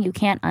something, you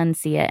can't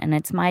unsee it. And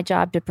it's my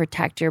job to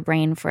protect your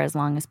brain for as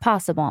long as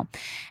possible.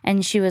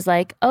 And she was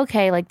like,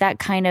 okay, like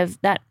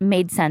that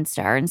made sense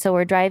to her. And so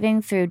we're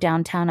driving through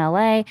downtown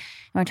LA and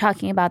we're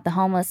talking about the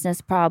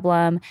homelessness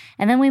problem.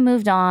 And then we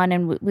moved on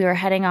and we were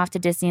heading off to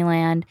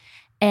Disneyland.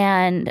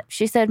 And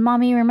she said,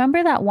 Mommy,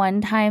 remember that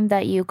one time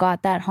that you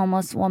got that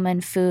homeless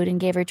woman food and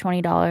gave her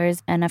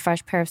 $20 and a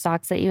fresh pair of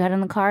socks that you had in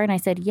the car? And I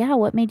said, yeah,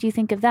 what made you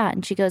think of that?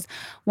 And she goes,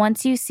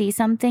 once you see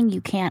something, you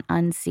can't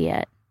unsee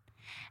it.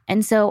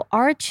 And so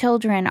our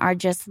children are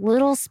just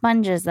little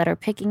sponges that are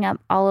picking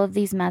up all of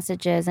these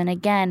messages. And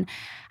again,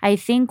 I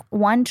think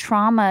one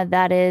trauma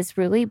that is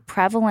really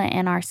prevalent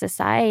in our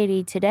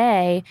society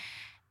today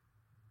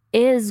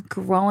is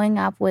growing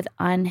up with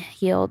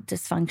unhealed,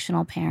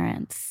 dysfunctional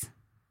parents.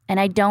 And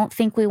I don't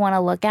think we want to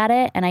look at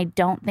it, and I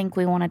don't think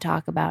we want to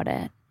talk about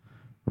it.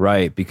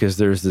 Right, because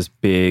there's this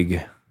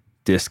big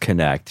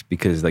disconnect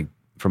because, like,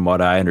 from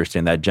what I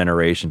understand, that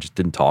generation just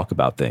didn't talk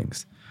about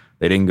things.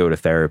 They didn't go to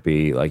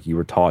therapy. Like, you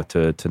were taught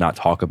to not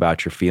talk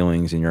about your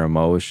feelings and your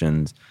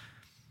emotions.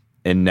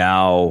 And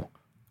now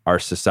our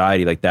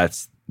society, like,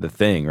 that's the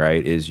thing,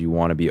 right? Is you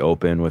want to be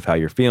open with how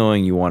you're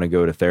feeling. You want to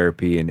go to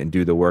therapy and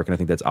do the work. And I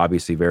think that's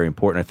obviously very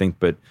important. I think,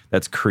 but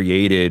that's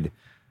created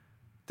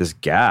this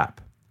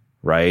gap,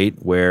 right?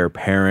 Where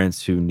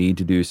parents who need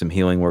to do some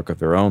healing work of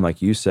their own,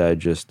 like you said,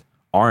 just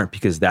aren't,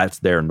 because that's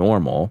their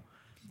normal.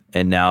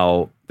 And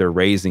now they're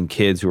raising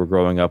kids who are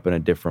growing up in a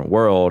different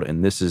world,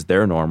 and this is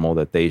their normal,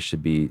 that they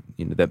should be,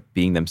 that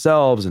being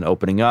themselves and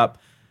opening up.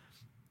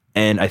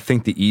 And I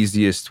think the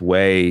easiest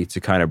way to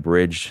kind of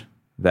bridge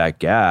that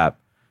gap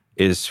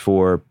is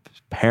for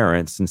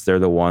parents, since they're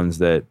the ones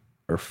that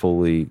are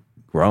fully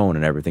grown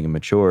and everything and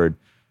matured,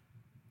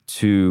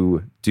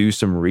 to do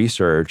some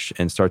research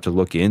and start to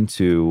look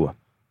into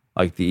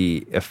like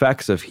the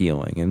effects of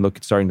healing and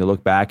starting to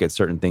look back at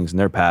certain things in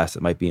their past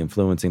that might be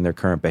influencing their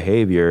current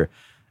behavior,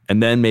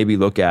 and then maybe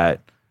look at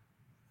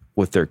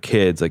with their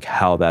kids, like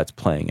how that's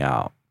playing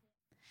out.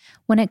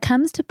 When it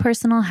comes to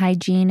personal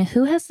hygiene,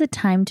 who has the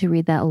time to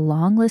read that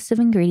long list of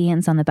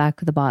ingredients on the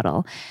back of the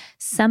bottle?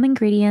 Some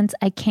ingredients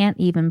I can't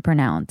even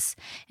pronounce.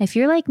 If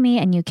you're like me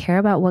and you care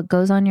about what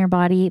goes on your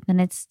body, then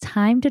it's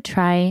time to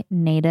try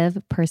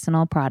Native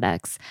personal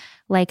products.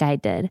 Like I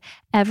did.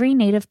 Every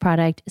Native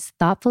product is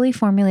thoughtfully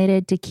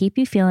formulated to keep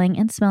you feeling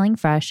and smelling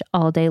fresh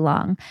all day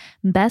long.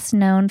 Best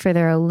known for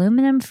their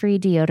aluminum-free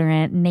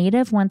deodorant,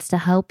 Native wants to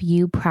help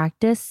you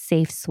practice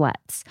safe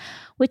sweats,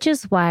 which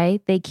is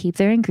why they keep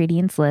their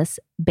ingredients list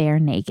bare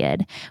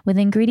naked, with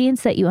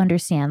ingredients that you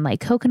understand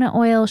like coconut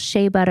oil,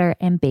 shea butter,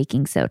 and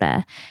baking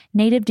soda.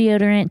 Native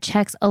deodorant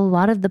checks a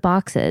lot of the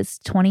boxes: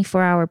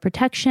 24-hour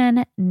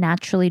protection,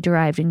 naturally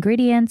derived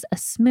ingredients, a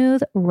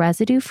smooth,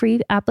 residue-free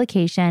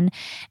application,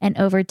 and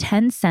over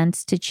 10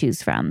 scents to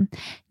choose from.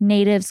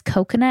 Native's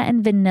coconut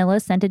and vanilla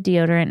scented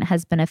deodorant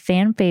has been a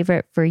fan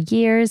favorite for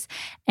years,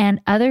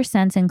 and other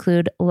scents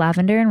include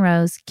lavender and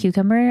rose,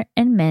 cucumber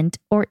and mint,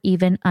 or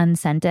even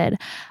unscented.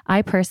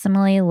 I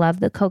personally love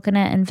the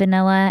coconut and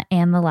vanilla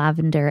and the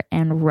lavender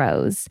and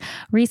rose.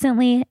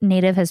 Recently,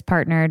 Native has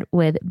partnered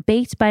with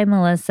Baked by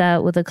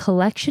Melissa with a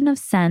collection of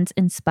scents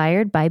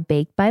inspired by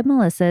Baked by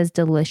Melissa's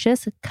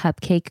delicious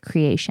cupcake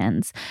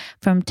creations.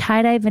 From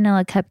tie-dye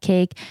vanilla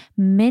cupcake,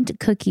 mint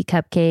cookie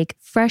cupcake,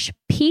 fresh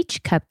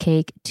peach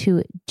cupcake,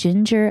 to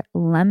ginger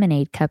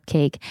lemonade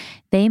cupcake,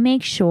 they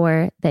make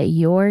sure that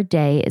your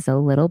day is a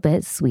little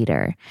bit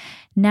sweeter.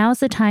 Now's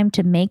the time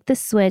to make the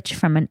switch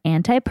from an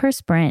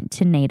antiperspirant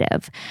to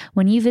Native.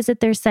 When you visit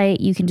their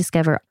site, you can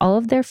discover all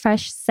of their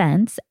fresh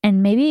scents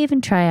and maybe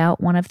even try out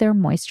one of their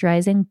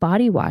moisturizing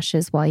body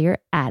washes while you're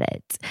at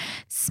it.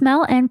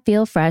 Smell and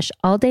feel fresh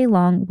all day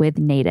long with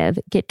Native.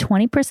 Get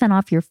 20%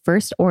 off your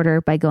first order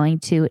by going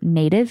to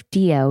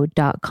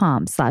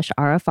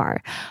nativedeo.com/RFR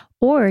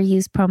or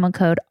use promo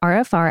code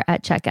RFR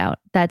at checkout.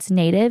 That's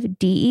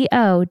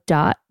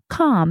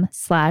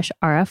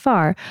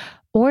nativedeo.com/RFR.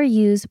 Or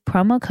use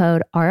promo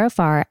code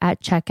RFR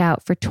at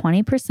checkout for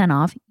 20%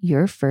 off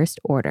your first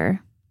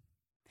order.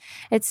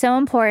 It's so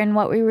important.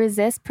 What we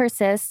resist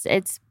persists.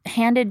 It's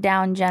handed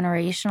down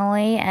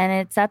generationally, and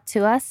it's up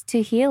to us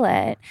to heal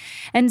it.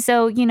 And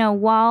so,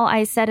 while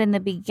I said in the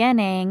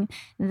beginning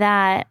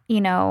that,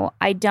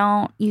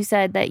 you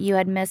said that you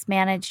had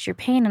mismanaged your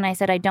pain, and I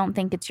said, I don't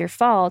think it's your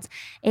fault.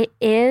 It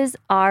is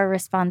our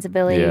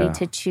responsibility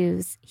to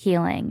choose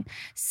healing.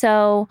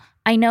 So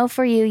I know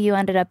for you, you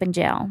ended up in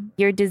jail.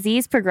 Your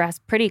disease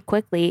progressed pretty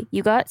quickly.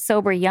 You got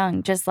sober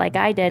young, just like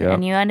I did,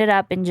 and you ended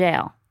up in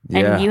jail.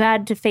 And you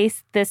had to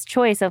face this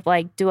choice of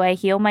like, do I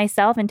heal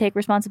myself and take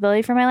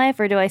responsibility for my life,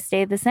 or do I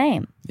stay the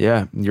same?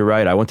 Yeah, you're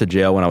right. I went to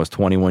jail when I was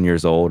 21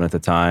 years old. And at the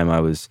time, I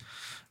was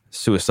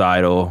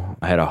suicidal.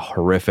 I had a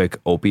horrific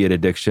opiate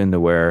addiction to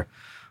where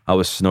I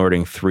was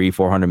snorting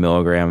 300-400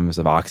 milligrams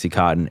of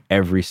Oxycontin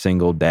every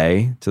single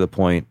day, to the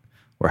point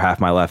where half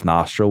my left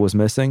nostril was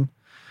missing.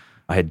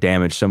 I had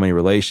damaged so many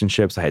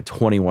relationships. I had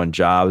 21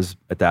 jobs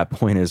at that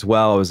point as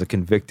well. I was a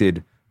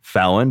convicted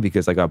felon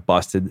because I got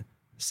busted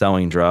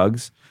selling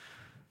drugs.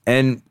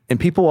 And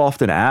people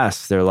often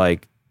ask, they're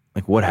like,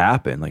 what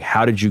happened? Like,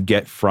 how did you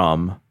get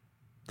from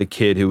the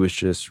kid who was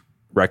just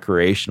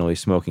recreationally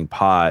smoking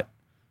pot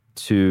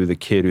to the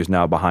kid who's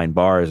now behind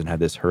bars and had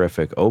this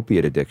horrific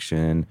opiate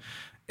addiction?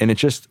 And it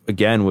just,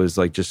 again, was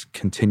like just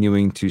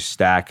continuing to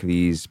stack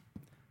these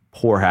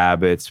poor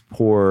habits,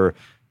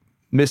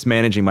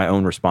 mismanaging my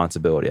own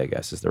responsibility, I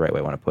guess is the right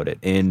way I want to put it,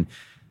 in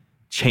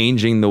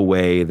changing the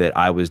way that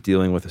I was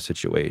dealing with a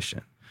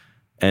situation.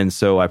 And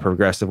so I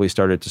progressively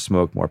started to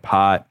smoke more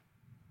pot.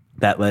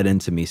 That led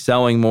into me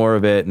selling more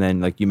of it. And then,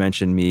 like you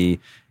mentioned, me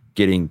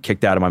getting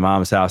kicked out of my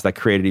mom's house. That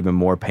created even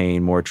more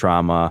pain, more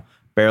trauma.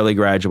 barely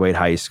graduate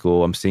high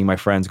school. I'm seeing my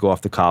friends go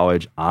off to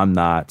college. I'm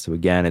not. So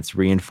again, it's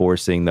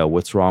reinforcing the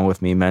what's wrong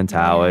with me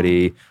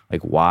mentality.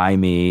 Like, why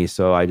me?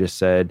 So I just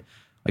said,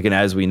 like, and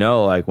as we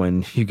know, like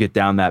when you get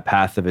down that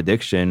path of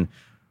addiction,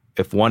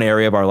 if one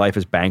area of our life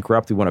is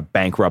bankrupt, we want to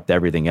bankrupt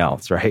everything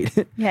else, right?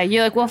 Yeah,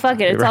 you're like, well, fuck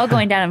it. It's all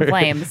going down in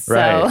flames.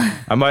 So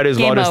I might as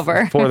well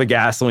just pour the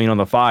gasoline on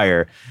the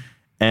fire.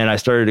 And I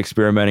started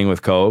experimenting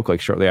with Coke,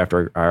 like shortly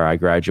after I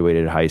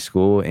graduated high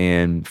school.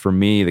 And for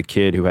me, the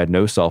kid who had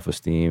no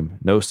self-esteem,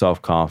 no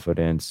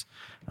self-confidence,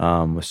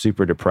 was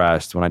super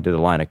depressed. When I did a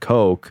line of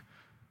Coke,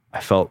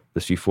 I felt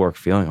this euphoric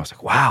feeling. I was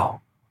like,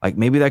 wow, like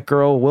maybe that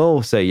girl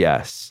will say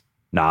yes,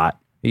 not.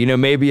 You know,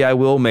 maybe I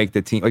will make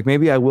the team. Like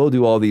maybe I will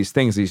do all these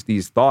things.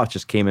 These thoughts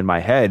just came in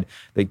my head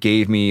that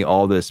gave me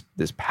all this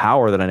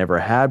power that I never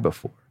had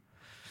before.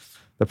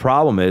 The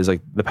problem is,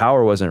 like, the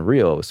power wasn't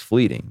real. It was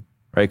fleeting,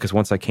 right? Because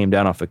once I came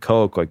down off the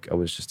Coke, like I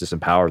was just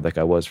disempowered like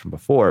I was from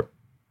before.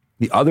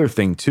 The other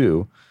thing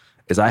too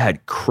is I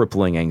had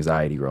crippling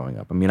anxiety growing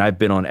up. I mean, I've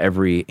been on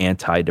every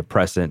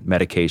antidepressant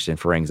medication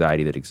for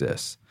anxiety that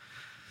exists.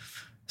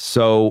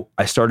 So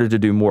I started to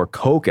do more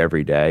Coke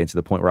every day, to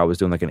the point where I was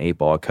doing like an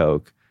 8-ball of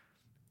Coke.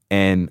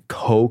 And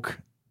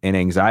Coke and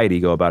anxiety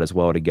go about as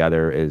well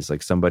together as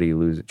like somebody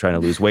trying to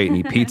lose weight and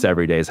eat pizza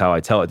every day is how I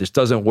tell it. This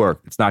doesn't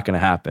work. It's not going to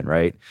happen,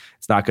 right?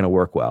 It's not going to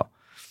work well.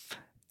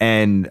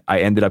 And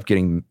I ended up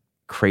getting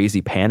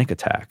crazy panic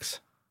attacks.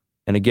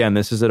 And again,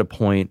 this is at a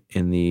point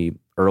in the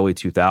early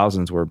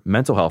 2000s where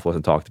mental health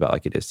wasn't talked about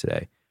like it is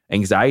today.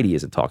 Anxiety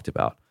isn't talked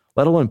about,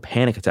 let alone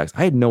panic attacks.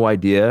 I had no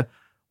idea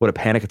what a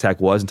panic attack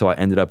was until I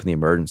ended up in the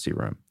emergency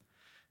room.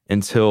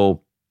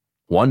 Until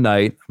one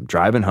night, I'm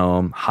driving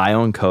home, high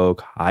on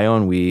Coke, high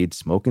on weed,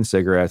 smoking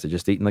cigarettes, I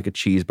just eating like a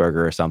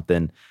cheeseburger or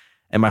something,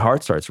 and my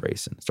heart starts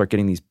racing. I start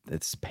getting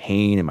this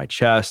pain in my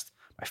chest,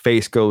 my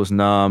face goes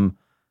numb,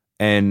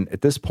 and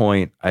at this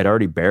point, I'd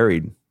already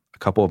buried a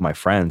couple of my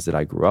friends that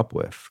I grew up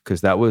with,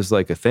 because that was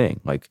like a thing.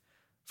 Like,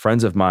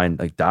 friends of mine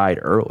like died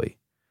early,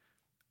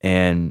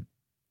 and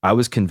I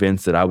was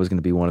convinced that I was going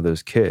to be one of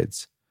those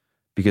kids,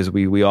 because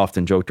we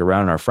often joked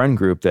around in our friend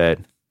group that,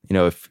 you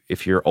know,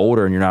 if you're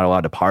older and you're not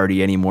allowed to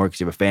party anymore because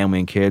you have a family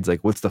and kids, like,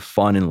 what's the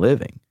fun in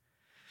living?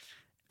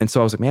 And so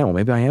I was like, man, well,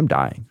 maybe I am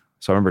dying.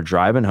 So I remember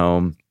driving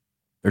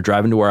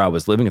to where I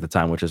was living at the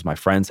time, which is my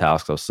friend's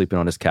house, because I was sleeping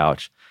on his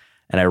couch.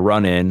 And I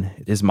run in,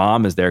 his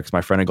mom is there because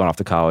my friend had gone off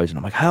to college. And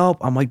I'm like, help,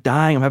 I'm like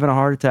dying, I'm having a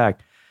heart attack.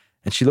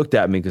 And she looked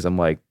at me because I'm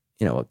like,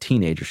 you know, a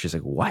teenager. She's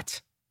like,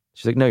 what?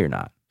 She's like, no, you're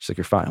not. She's like,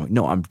 you're fine. I'm like,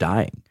 no, I'm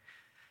dying.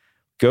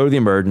 Go to the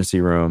emergency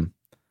room.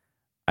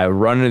 I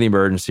run into the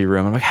emergency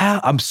room. I'm like,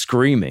 help, I'm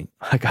screaming.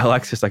 Like,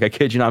 Alexis, like, I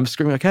kid you not, I'm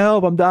screaming like,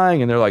 help, I'm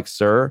dying. And they're like,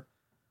 sir,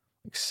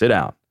 like, sit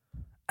down.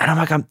 And I'm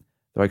like, they're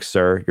like,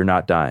 sir, you're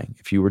not dying.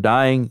 If you were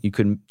dying, you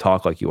couldn't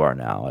talk like you are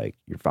now. Like,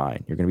 you're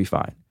fine. You're going to be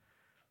fine.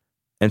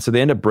 And so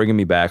they end up bringing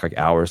me back like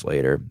hours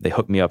later. They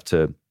hooked me up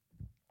to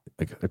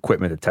like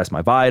equipment to test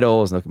my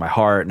vitals and look at my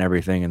heart and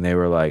everything. And they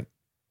were like,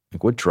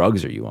 what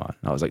drugs are you on?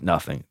 And I was like,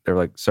 nothing. They were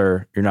like,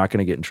 sir, you're not going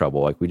to get in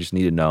trouble. Like, we just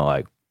need to know,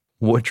 like,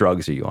 what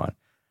drugs are you on?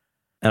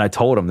 And I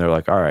told them, they're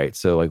like, all right,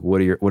 so like, what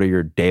are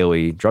your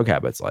daily drug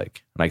habits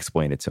like? And I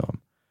explained it to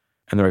them.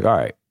 And they're like, all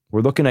right,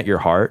 we're looking at your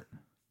heart.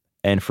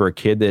 And for a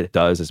kid that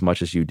does as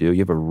much as you do, you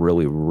have a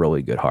really,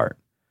 really good heart.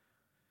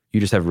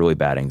 You just have really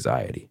bad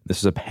anxiety. This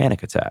is a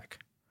panic attack.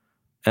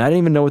 And I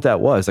didn't even know what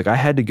that was. Like, I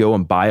had to go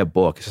and buy a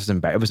book. It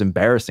was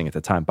embarrassing at the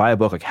time. Buy a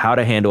book, like how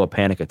to handle a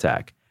panic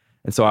attack.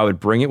 And so I would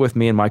bring it with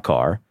me in my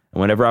car. And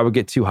whenever I would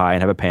get too high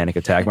and have a panic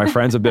attack, my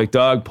friends would be like,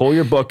 Doug, pull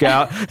your book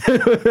out.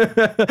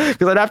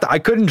 Because I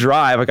couldn't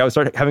drive. Like, I would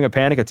start having a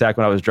panic attack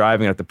when I was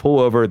driving. I'd have to pull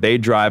over,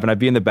 they'd drive, and I'd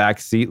be in the back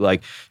seat,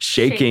 like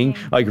shaking,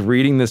 like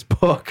reading this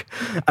book.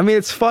 I mean,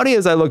 it's funny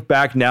as I look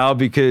back now,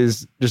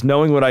 because just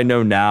knowing what I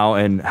know now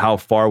and how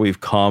far we've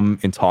come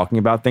in talking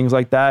about things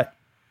like that,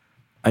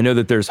 I know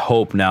that there's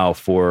hope now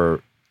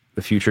for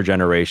the future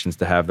generations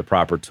to have the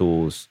proper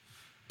tools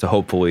to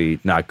hopefully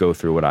not go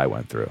through what I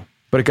went through.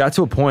 But it got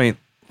to a point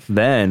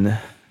then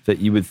that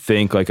you would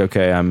think like,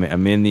 okay, I'm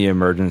in the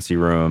emergency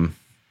room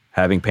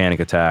having panic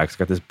attacks.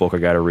 Got this book I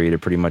got to read to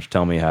pretty much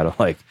tell me how to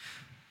like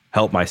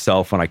help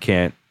myself when I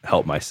can't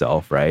help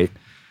myself, right?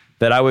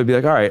 That I would be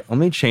like, all right, let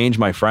me change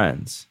my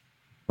friends.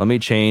 Let me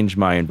change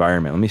my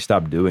environment. Let me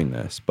stop doing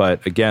this.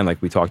 But again,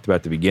 like we talked about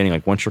at the beginning,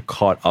 like once you're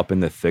caught up in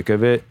the thick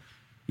of it,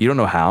 you don't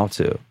know how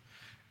to.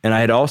 And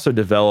I had also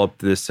developed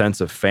this sense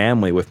of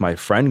family with my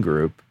friend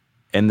group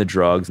and the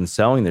drugs and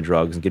selling the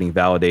drugs and getting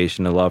validation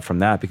and love from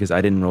that, because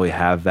I didn't really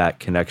have that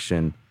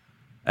connection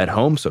at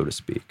home, so to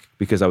speak,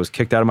 because I was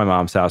kicked out of my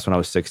mom's house when I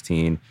was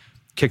 16,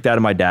 kicked out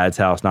of my dad's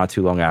house not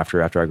too long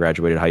after I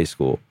graduated high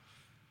school.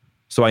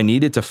 So I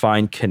needed to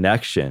find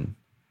connection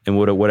in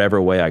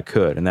whatever way I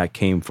could. And that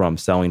came from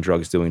selling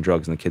drugs, doing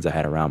drugs, and the kids I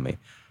had around me.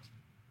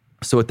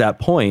 So at that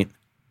point,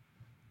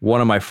 one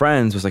of my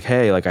friends was like,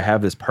 hey, like I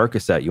have this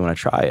Percocet, you want to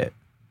try it?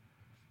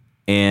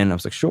 And I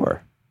was like,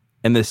 sure.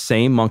 And the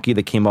same monkey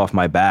that came off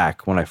my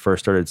back when I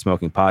first started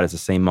smoking pot is the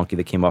same monkey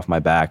that came off my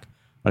back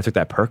when I took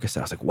that Percocet.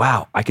 I was like,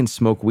 wow, I can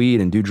smoke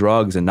weed and do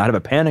drugs and not have a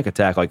panic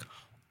attack like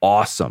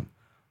awesome.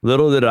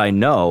 Little did I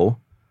know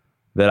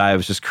that I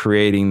was just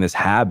creating this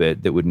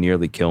habit that would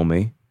nearly kill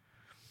me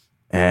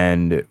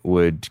and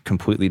would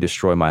completely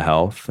destroy my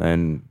health.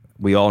 And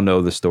we all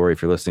know the story.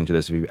 If you're listening to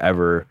this, if you've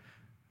ever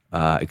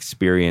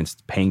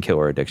experienced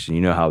painkiller addiction,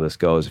 you know how this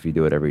goes if you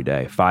do it every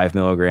day. 5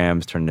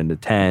 milligrams turned into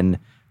 10,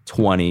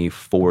 20,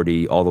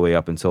 40, all the way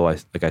up until,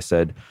 like I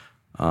said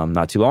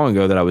not too long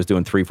ago, that I was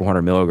doing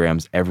 300-400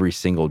 milligrams every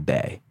single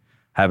day,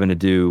 having to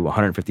do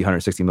 150,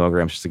 160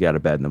 milligrams just to get out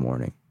of bed in the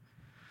morning.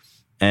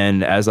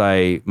 And as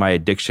my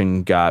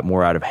addiction got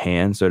more out of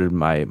hand, so did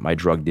my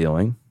drug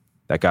dealing.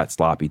 That got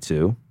sloppy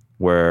too,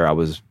 where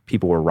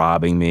people were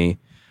robbing me.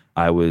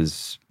 I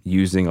was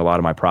using a lot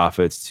of my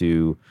profits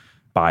to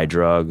buy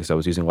drugs. I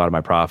was using a lot of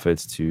my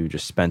profits to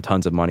just spend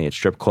tons of money at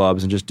strip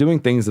clubs and just doing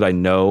things that I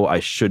know I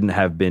shouldn't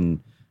have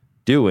been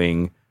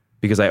doing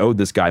because I owed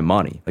this guy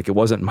money. Like, it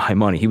wasn't my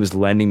money. He was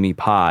lending me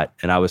pot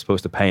and I was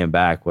supposed to pay him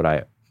back what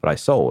I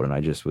sold. And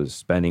I just was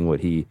spending what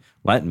he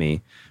lent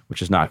me,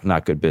 which is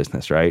not good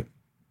business, right?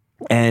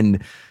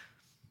 And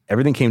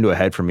everything came to a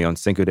head for me on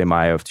Cinco de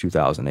Mayo of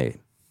 2008.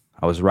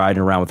 I was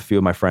riding around with a few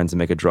of my friends to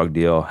make a drug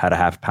deal, had a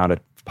half pound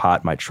of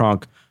pot in my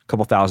trunk, a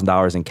couple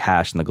 $1,000s in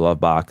cash in the glove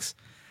box,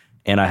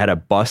 and I had a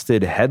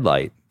busted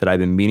headlight that I've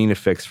been meaning to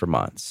fix for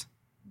months.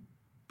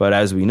 But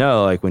as we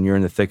know, like, when you're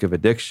in the thick of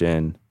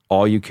addiction,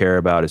 all you care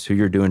about is who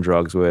you're doing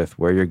drugs with,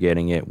 where you're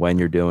getting it, when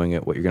you're doing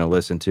it, what you're going to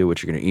listen to,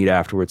 what you're going to eat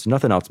afterwards.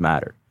 Nothing else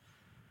mattered.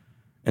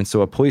 And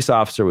so a police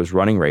officer was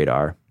running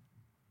radar,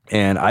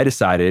 and I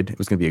decided it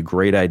was going to be a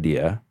great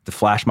idea to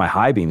flash my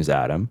high beams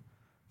at him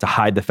to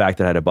hide the fact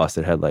that I had a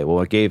busted headlight. Well,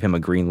 it gave him a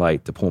green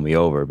light to pull me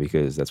over,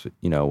 because that's what,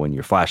 when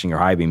you're flashing your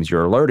high beams,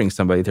 you're alerting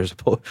somebody there's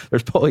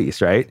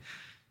police, right?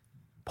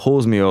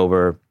 Pulls me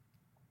over.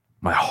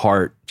 My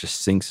heart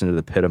just sinks into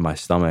the pit of my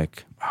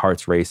stomach. My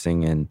heart's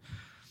racing, and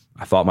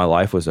I thought my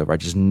life was over. I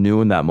just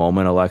knew in that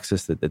moment,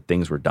 Alexis, that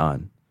things were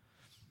done.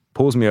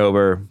 Pulls me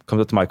over,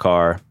 comes up to my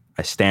car.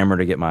 I stammer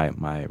to get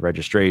my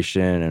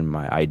registration and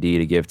my ID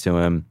to give to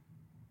him.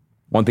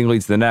 One thing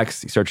leads to the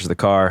next. He searches the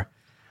car,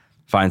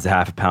 finds the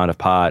half a pound of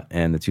pot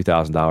and the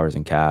 $2,000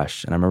 in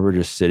cash. And I remember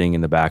just sitting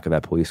in the back of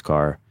that police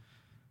car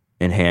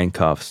in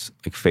handcuffs,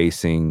 like,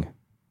 facing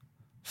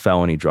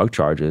felony drug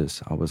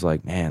charges. I was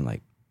like, man,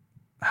 like,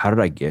 how did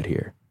I get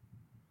here?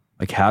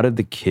 Like, how did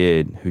the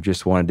kid who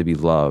just wanted to be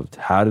loved,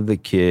 how did the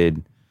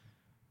kid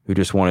who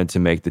just wanted to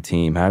make the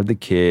team, how did the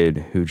kid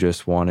who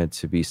just wanted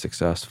to be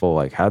successful,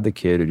 like, how did the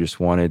kid who just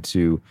wanted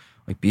to,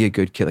 like, be a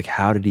good kid, like,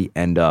 how did he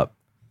end up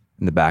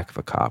in the back of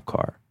a cop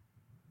car?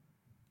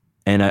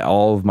 And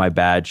all of my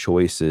bad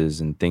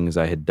choices and things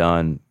I had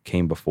done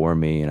came before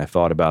me. And I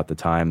thought about the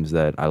times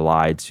that I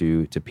lied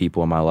to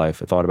people in my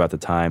life. I thought about the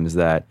times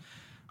that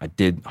I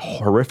did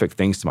horrific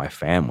things to my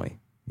family,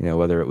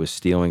 whether it was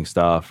stealing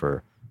stuff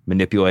or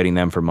manipulating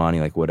them for money,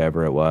 like,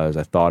 whatever it was.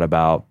 I thought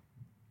about,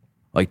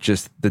 like,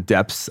 just the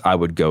depths I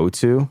would go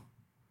to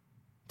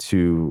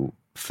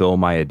fill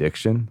my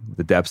addiction,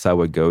 the depths I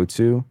would go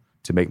to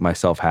make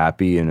myself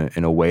happy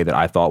in a way that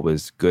I thought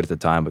was good at the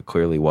time, but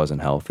clearly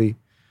wasn't healthy.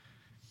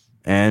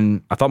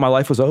 And I thought my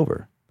life was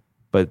over.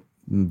 But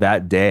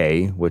that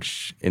day,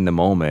 which in the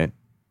moment,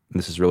 and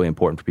this is really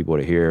important for people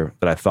to hear,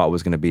 that I thought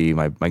was going to be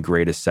my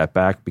greatest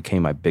setback,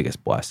 became my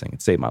biggest blessing.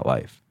 It saved my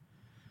life.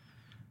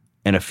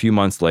 And a few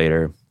months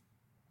later,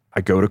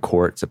 I go to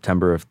court,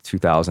 September of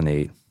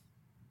 2008,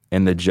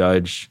 and the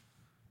judge,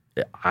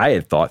 I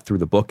had thought, threw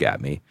the book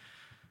at me.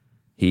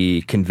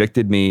 He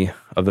convicted me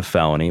of the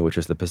felony, which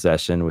is the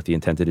possession with the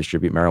intent to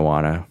distribute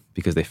marijuana,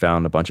 because they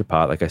found a bunch of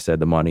pot, like I said,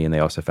 the money, and they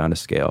also found a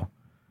scale.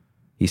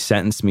 He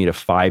sentenced me to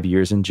 5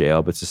 years in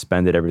jail, but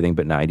suspended everything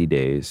but 90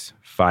 days,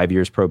 5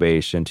 years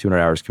probation, 200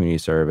 hours community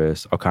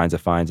service, all kinds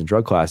of fines and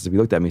drug classes. He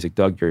looked at me, he's like,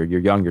 Doug, you're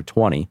young, you're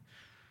 20.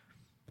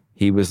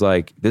 He was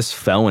like, this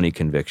felony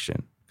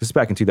conviction, this is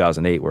back in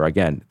 2008, where,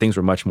 again, things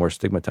were much more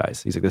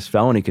stigmatized. He's like, this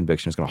felony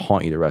conviction is going to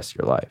haunt you the rest of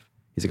your life.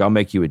 He's like, I'll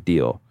make you a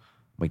deal.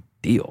 I'm like,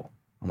 deal?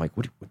 I'm like,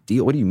 what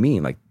deal? What do you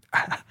mean? Like,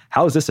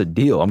 how is this a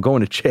deal? I'm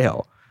going to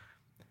jail.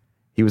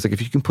 He was like,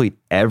 if you complete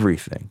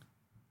everything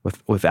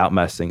without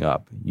messing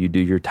up, you do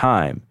your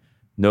time,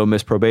 no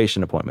missed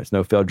probation appointments,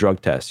 no failed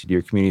drug tests, you do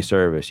your community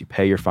service, you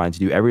pay your fines,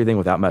 you do everything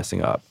without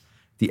messing up.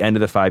 At the end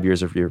of the 5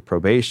 years of your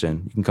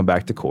probation, you can come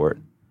back to court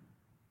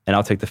and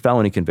I'll take the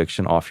felony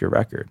conviction off your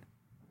record.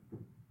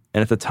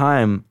 And at the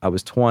time, I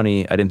was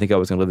 20. I didn't think I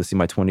was going to live to see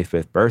my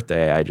 25th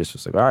birthday. I just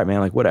was like, all right, man,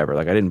 like, whatever.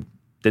 Like, I didn't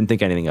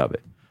think anything of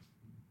it.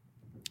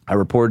 I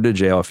reported to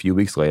jail a few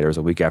weeks later. It was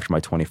a week after my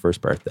 21st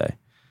birthday.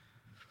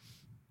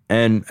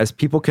 And as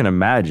people can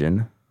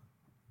imagine,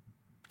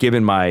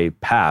 given my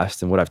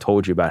past and what I've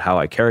told you about how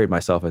I carried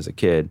myself as a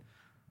kid,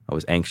 I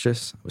was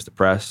anxious, I was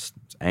depressed,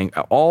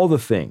 all the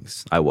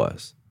things I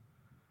was.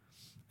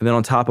 And then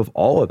on top of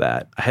all of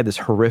that, I had this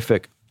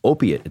horrific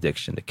opiate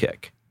addiction to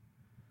kick.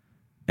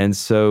 And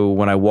so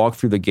when I walked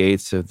through the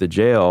gates of the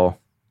jail,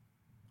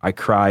 I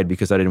cried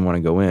because I didn't want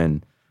to go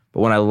in.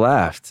 But when I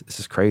left, this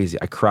is crazy,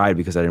 I cried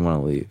because I didn't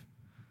want to leave.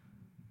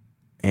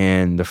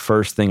 And the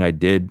first thing I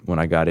did when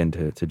I got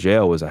into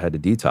jail was I had to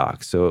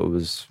detox. So it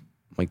was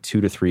like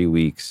 2 to 3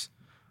 weeks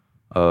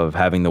of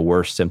having the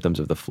worst symptoms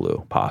of the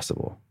flu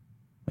possible,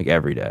 like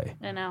every day.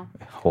 I know.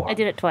 Oh, I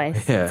did it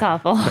twice. yeah. It's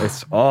awful.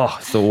 It's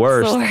the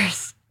worst. It's the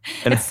worst.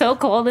 And it's so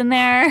cold in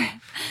there.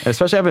 And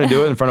especially having to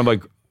do it in front of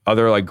like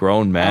other like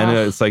grown men.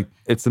 It's like,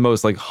 it's the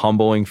most like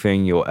humbling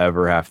thing you'll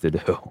ever have to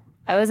do.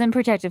 I was in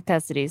protective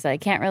custody, so I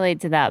can't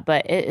relate to that,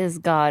 but it is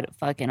god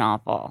fucking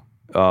awful.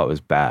 Oh, it was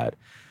bad.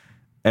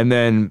 And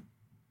then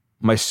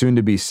my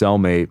soon-to-be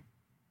cellmate,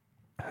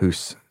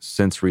 who's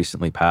since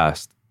recently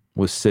passed,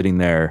 was sitting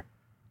there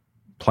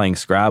playing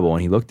Scrabble,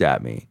 and he looked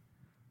at me,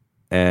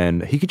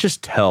 and he could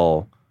just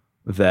tell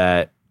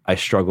that I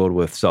struggled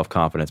with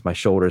self-confidence. My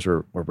shoulders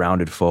were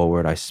rounded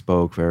forward. I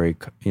spoke very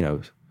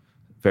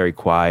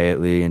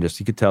quietly, and just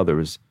you could tell there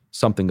was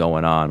something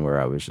going on where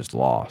I was just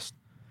lost.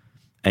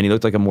 And he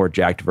looked like a more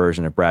jacked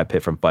version of Brad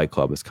Pitt from Fight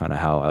Club is kind of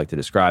how I like to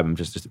describe him,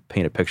 just to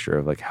paint a picture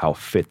of like how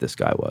fit this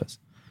guy was.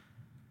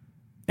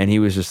 And he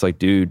was just like,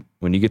 dude,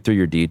 when you get through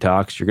your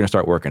detox, you're going to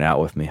start working out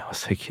with me. I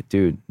was like,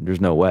 dude,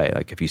 there's no way.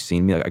 Like, if you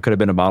seen me, like I could have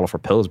been a model for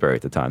Pillsbury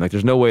at the time. Like,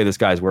 there's no way this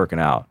guy's working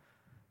out.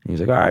 And he's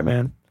like, all right,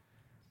 man.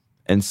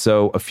 And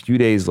so a few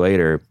days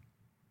later,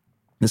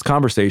 this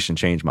conversation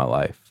changed my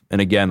life. And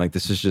again, like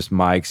this is just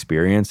my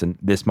experience, and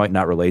this might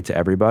not relate to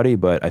everybody,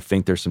 but I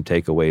think there's some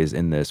takeaways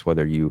in this,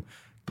 whether you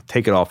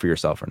take it all for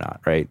yourself or not,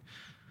 right?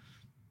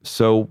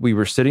 So we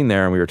were sitting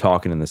there and we were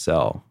talking in the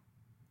cell,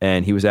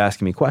 and he was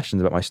asking me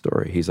questions about my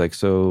story. He's like,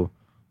 so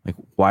like,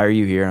 why are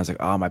you here? And I was like,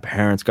 oh, my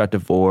parents got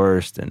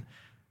divorced and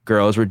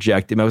girls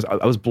rejected me.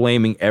 I was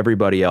blaming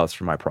everybody else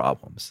for my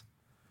problems.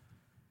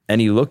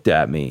 And he looked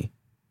at me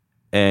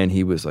and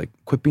he was like,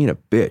 quit being a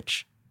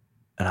bitch.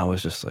 And I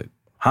was just like,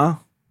 huh?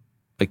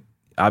 Like,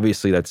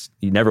 obviously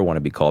you never want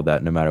to be called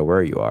that no matter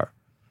where you are.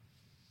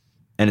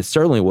 And it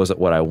certainly wasn't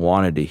what I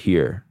wanted to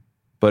hear.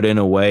 But in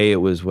a way, it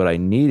was what I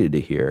needed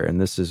to hear.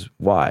 And this is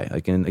why.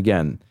 Like, and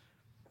again,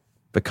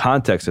 the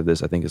context of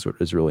this, I think, is what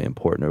is really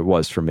important. It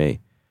was for me.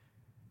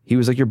 He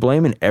was like, you're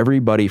blaming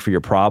everybody for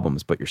your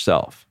problems but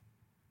yourself.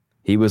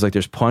 He was like,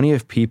 there's plenty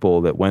of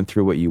people that went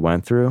through what you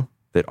went through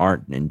that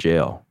aren't in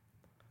jail.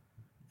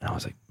 And I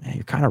was like, man,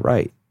 you're kind of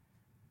right.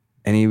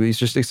 And he was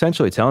just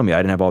essentially telling me I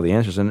didn't have all the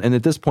answers. And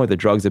at this point, the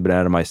drugs had been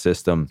out of my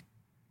system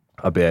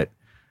a bit.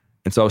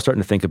 And so I was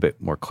starting to think a bit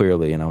more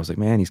clearly. And I was like,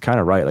 man, he's kind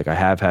of right. Like, I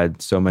have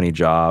had so many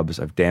jobs.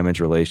 I've damaged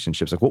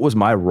relationships. Like, what was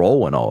my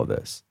role in all of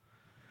this?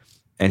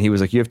 And he was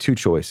like, you have two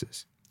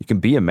choices. You can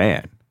be a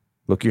man,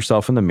 look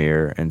yourself in the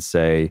mirror and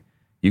say,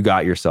 you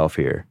got yourself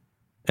here.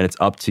 And it's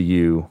up to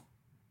you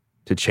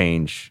to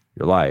change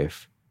your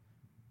life.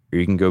 Or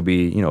you can go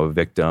be, a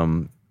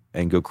victim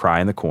and go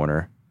cry in the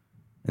corner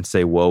and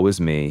say, woe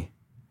is me,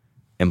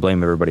 and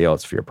blame everybody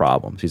else for your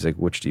problems. He's like,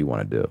 which do you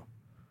want to do?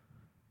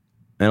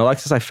 And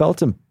Alexis, I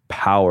felt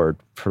empowered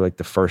for like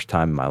the first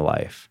time in my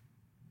life,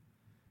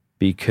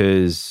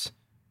 because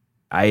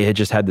I had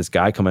just had this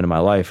guy come into my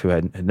life who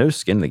had no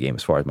skin in the game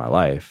as far as my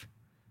life,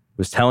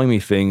 was telling me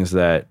things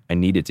that I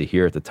needed to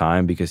hear at the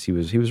time, because he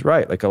was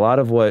right. Like, a lot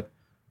of what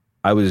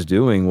I was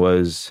doing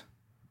was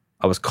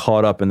I was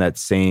caught up in that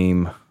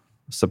same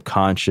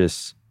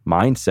subconscious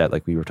mindset,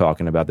 like we were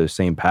talking about, those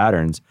same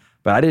patterns,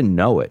 but I didn't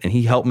know it. And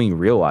he helped me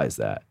realize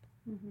that.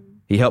 Mm-hmm.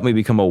 He helped me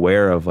become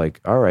aware of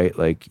like, all right,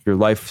 like your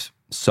life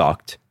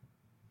sucked.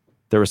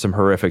 There were some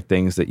horrific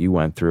things that you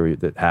went through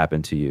that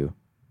happened to you,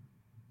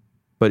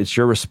 but it's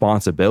your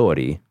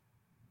responsibility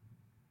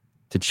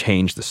to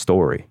change the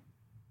story.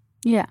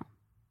 Yeah.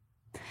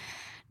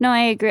 No,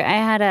 I agree. I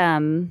had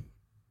a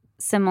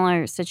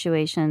similar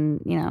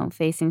situation,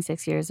 facing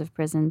 6 years of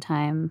prison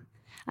time.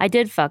 I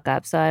did fuck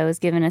up, so I was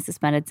given a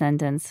suspended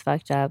sentence,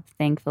 fucked up.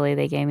 Thankfully,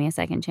 they gave me a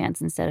second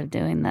chance instead of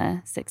doing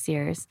the 6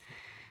 years.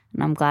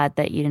 And I'm glad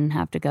that you didn't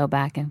have to go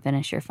back and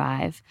finish your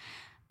 5.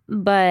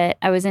 But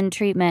I was in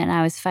treatment and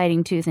I was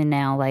fighting tooth and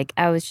nail. Like,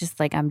 I was just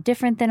like, I'm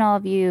different than all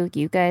of you.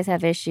 You guys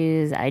have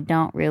issues. I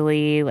don't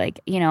really,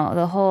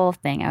 the whole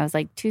thing. I was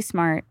like too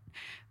smart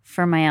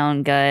for my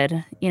own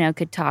good,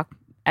 could talk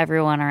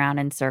everyone around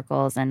in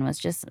circles and was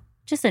just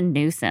a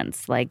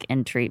nuisance, like,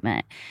 in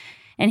treatment.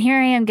 And here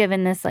I am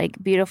given this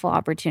like beautiful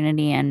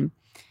opportunity, and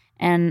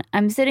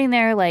I'm sitting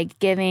there like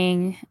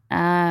giving,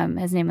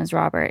 his name was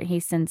Robert. He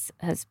since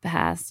has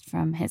passed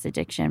from his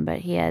addiction, but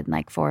he had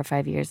like 4 or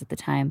 5 years at the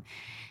time.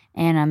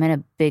 And I'm in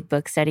a big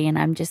book study, and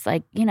I'm just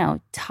like,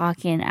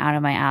 talking out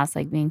of my ass,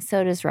 like being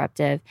so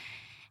disruptive.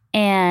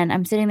 And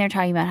I'm sitting there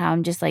talking about how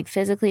I'm just like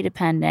physically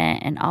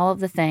dependent and all of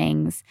the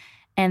things,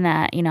 and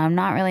that, I'm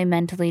not really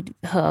mentally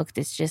hooked.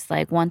 It's just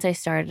like once I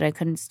started, I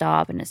couldn't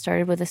stop, and it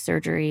started with a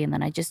surgery, and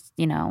then I just,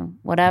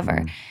 whatever.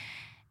 Mm-hmm.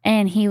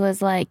 And he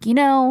was like,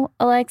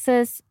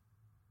 Alexis,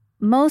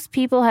 most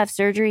people have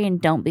surgery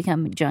and don't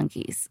become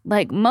junkies.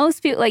 Like,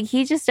 most people, like,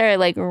 he just started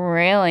like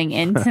railing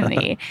into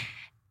me,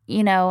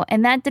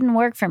 and that didn't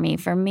work for me.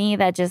 For me,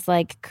 that just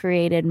like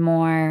created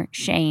more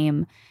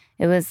shame.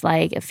 It was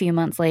like a few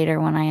months later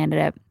when I ended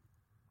up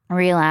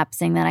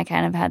relapsing that I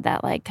kind of had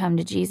that like come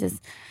to Jesus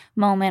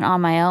moment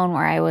on my own,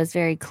 where I was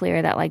very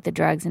clear that like the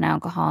drugs and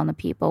alcohol and the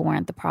people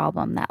weren't the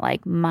problem, that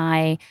like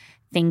my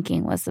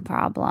thinking was the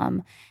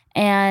problem.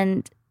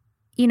 And,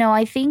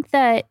 I think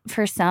that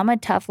for some, a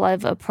tough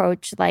love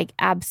approach like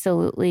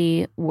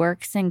absolutely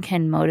works and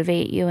can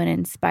motivate you and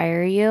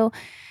inspire you.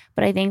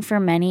 But I think for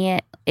many,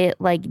 it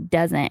like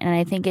doesn't. And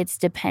I think it's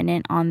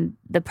dependent on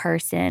the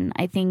person.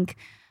 I think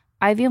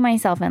I view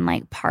myself in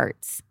like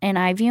parts, and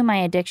I view my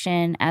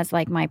addiction as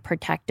like my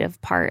protective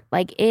part.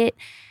 Like it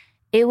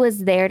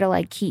was there to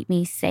like keep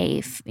me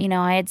safe.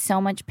 I had so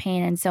much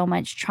pain and so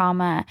much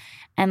trauma,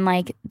 and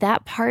like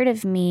that part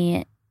of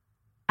me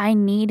I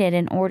needed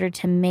in order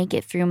to make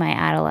it through my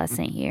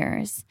adolescent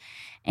years.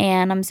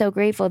 And I'm so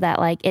grateful that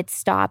like it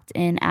stopped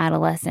in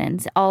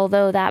adolescence,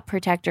 although that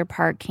protector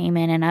part came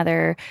in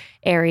other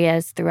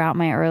areas throughout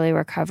my early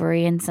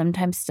recovery and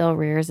sometimes still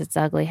rears its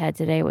ugly head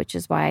today, which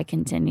is why I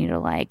continue to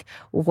like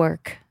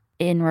work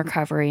in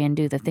recovery and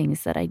do the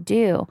things that I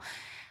do.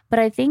 But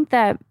I think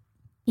that,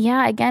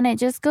 yeah, again, it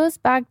just goes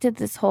back to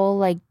this whole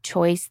like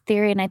choice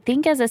theory. And I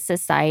think as a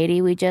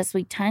society, we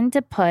tend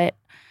to put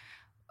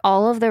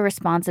all of the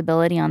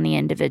responsibility on the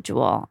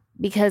individual,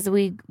 because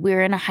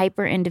we're in a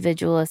hyper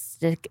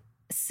individualistic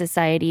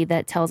society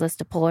that tells us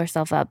to pull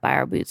ourselves up by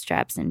our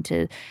bootstraps and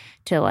to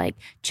like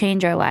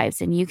change our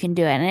lives, and you can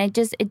do it. And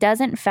it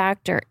doesn't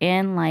factor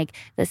in like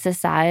the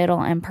societal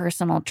and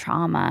personal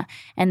trauma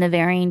and the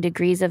varying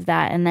degrees of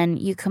that. And then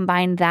you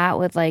combine that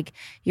with like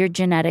your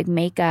genetic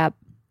makeup.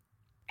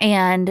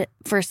 And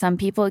for some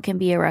people, it can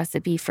be a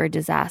recipe for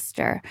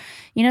disaster.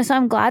 So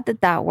I'm glad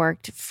that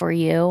worked for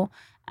you.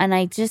 And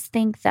I just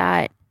think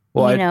that,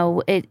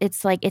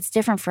 it's like, it's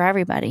different for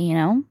everybody,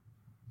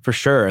 For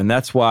sure. And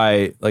that's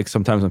why, like,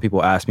 sometimes when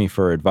people ask me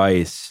for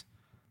advice,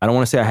 I don't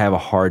want to say I have a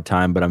hard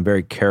time, but I'm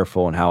very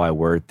careful in how I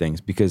word things,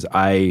 because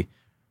I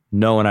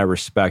know and I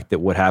respect that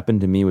what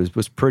happened to me was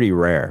pretty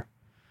rare.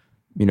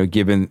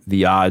 Given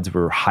the odds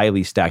were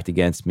highly stacked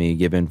against me,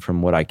 given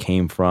from what I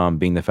came from,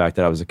 being the fact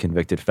that I was a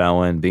convicted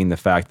felon, being the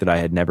fact that I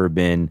had never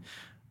been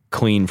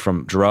clean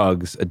from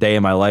drugs a day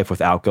in my life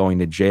without going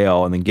to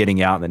jail, and then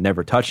getting out and then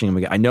never touching them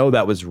again. I know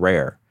that was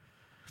rare.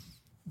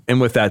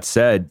 And with that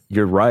said,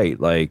 you're right.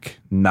 Like,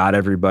 not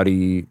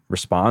everybody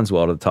responds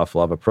well to the tough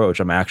love approach.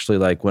 I'm actually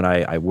like, when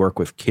I work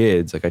with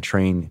kids, like I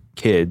train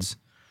kids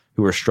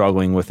who are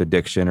struggling with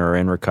addiction or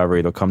in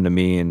recovery, they'll come to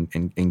me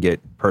and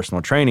get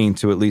personal training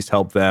to at least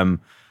help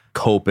them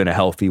cope in a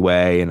healthy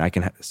way. And I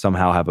can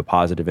somehow have a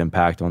positive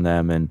impact on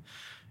them. And,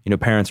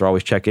 parents are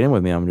always checking in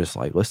with me. I'm just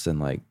like, listen,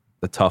 like,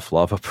 the tough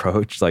love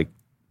approach like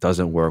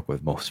doesn't work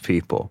with most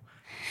people.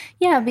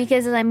 Yeah,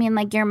 because I mean,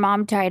 like, your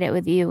mom tried it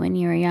with you when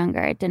you were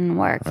younger. It didn't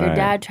work. Your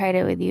dad tried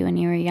it with you when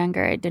you were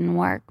younger. It didn't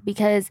work,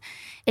 because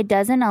it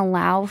doesn't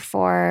allow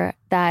for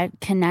that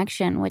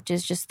connection, which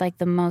is just like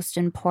the most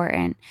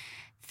important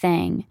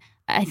thing,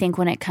 I think,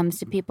 when it comes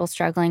to people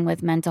struggling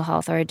with mental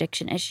health or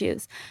addiction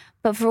issues.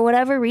 But for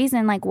whatever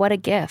reason, like, what a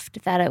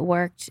gift that it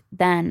worked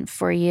then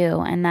for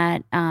you. And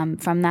that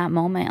from that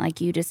moment,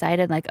 like, you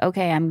decided like,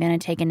 okay, I'm going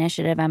to take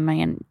initiative. I'm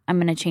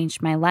going to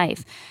change my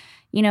life.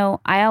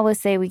 I always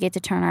say we get to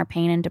turn our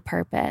pain into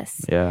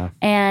purpose. Yeah.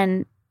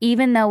 And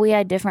even though we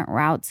had different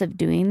routes of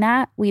doing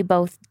that, we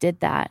both did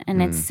that.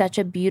 And it's such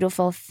a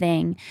beautiful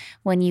thing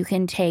when you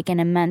can take an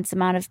immense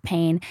amount of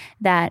pain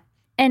that.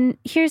 And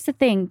here's the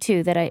thing,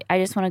 too, that I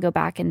just want to go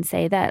back and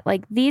say that,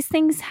 like, these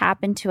things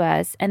happen to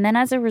us. And then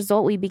as a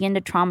result, we begin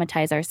to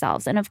traumatize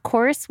ourselves. And of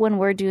course, when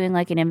we're doing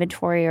like an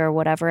inventory or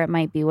whatever it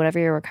might be, whatever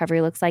your recovery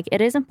looks like,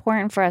 it is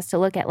important for us to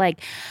look at like,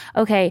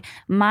 okay,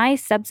 my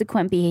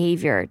subsequent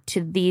behavior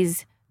to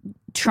these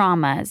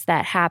traumas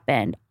that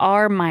happened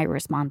are my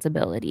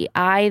responsibility.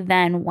 I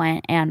then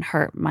went and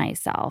hurt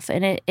myself.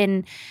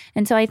 And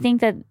so I think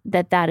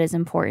that is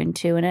important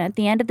too. And at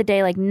the end of the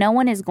day, like, no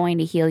one is going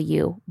to heal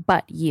you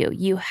but you.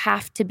 You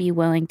have to be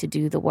willing to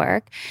do the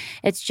work.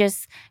 It's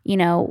just,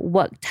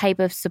 what type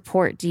of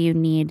support do you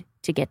need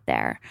to get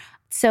there?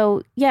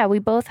 So yeah, we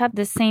both have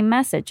the same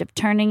message of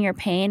turning your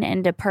pain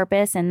into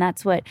purpose, and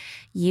that's what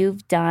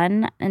you've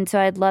done. And so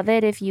I'd love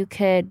it if you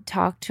could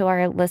talk to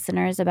our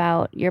listeners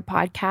about your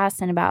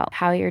podcast and about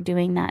how you're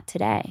doing that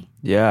today.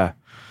 Yeah.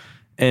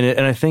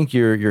 And I think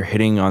you're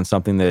hitting on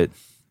something that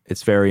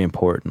it's very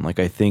important. Like,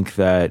 I think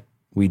that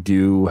we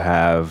do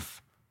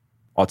have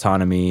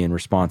autonomy and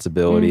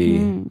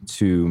responsibility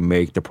to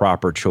make the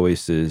proper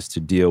choices to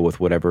deal with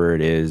whatever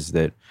it is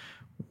that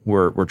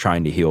we're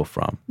trying to heal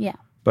from. Yeah.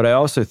 But I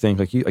also think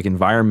like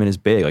environment is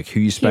big, like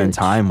who you spend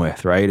time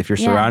with, right? If you're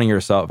surrounding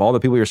yourself, if all the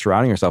people you're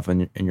surrounding yourself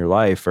in your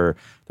life they're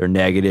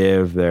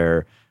negative,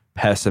 they're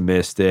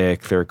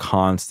pessimistic, they're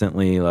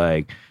constantly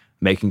like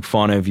making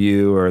fun of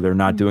you, or they're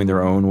not doing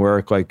their own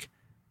work, like,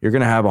 you're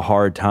going to have a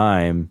hard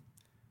time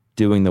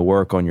doing the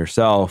work on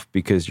yourself,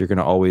 because you're going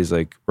to always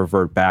like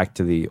revert back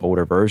to the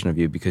older version of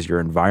you because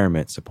your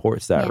environment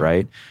supports that,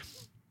 right?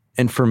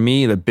 And for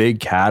me, the big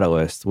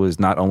catalyst was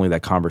not only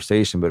that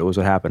conversation, but it was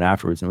what happened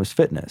afterwards, and it was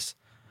fitness.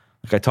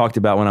 Like I talked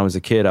about, when I was a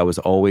kid, I was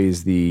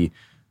always the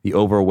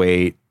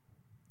overweight,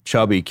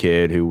 chubby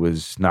kid who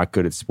was not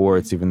good at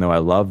sports, even though I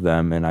loved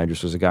them. And I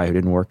just was a guy who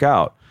didn't work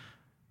out.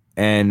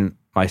 And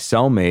my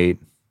cellmate,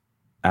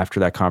 after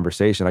that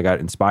conversation, I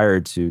got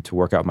inspired to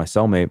work out with my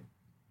cellmate.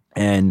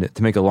 And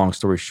to make a long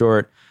story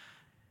short,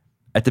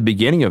 At the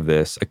beginning of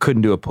this, I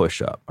couldn't do a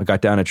push-up. I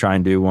got down to try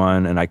and do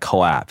one and I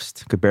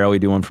collapsed. Could barely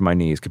do one for my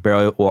knees. Could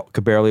barely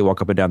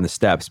walk up and down the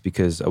steps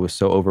because I was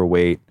so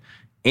overweight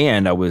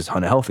and I was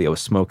unhealthy. I was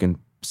smoking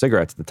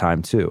cigarettes at the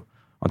time too,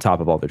 on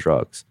top of all the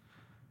drugs.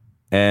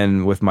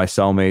 And with my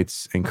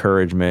cellmate's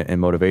encouragement and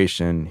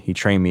motivation, he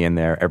trained me in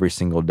there every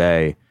single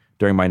day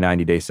during my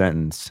 90-day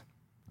sentence.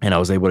 And I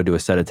was able to do a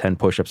set of 10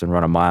 push-ups and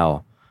run a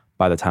mile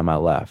by the time I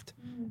left.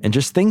 And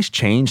just things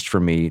changed for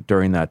me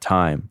during that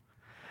time.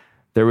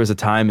 There was a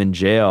time in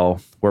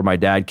jail where my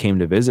dad came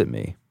to visit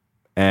me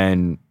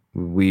and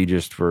we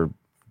just were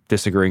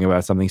disagreeing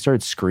about something. He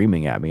started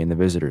screaming at me in the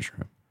visitor's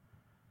room.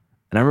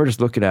 And I remember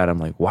just looking at him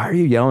like, why are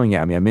you yelling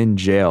at me? I'm in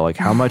jail. Like,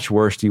 how much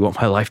worse do you want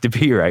my life to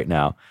be right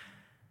now?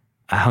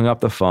 I hung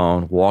up the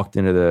phone, walked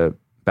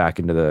back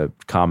into the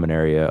common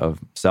area of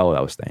cell that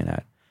I was staying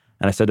at.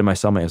 And I said to my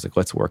cellmate, I was like,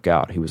 let's work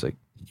out. He was like,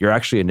 you're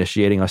actually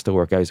initiating us to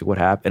work out. He's like, what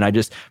happened? And I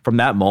just, from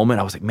that moment,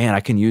 I was like, man, I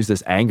can use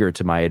this anger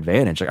to my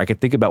advantage. Like, I could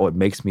think about what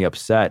makes me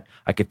upset.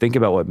 I could think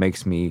about what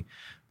makes me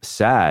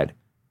sad.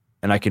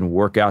 And I can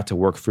work out to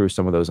work through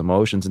some of those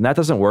emotions. And that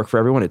doesn't work for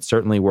everyone. It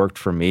certainly worked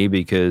for me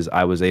because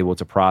I was able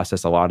to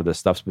process a lot of this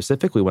stuff,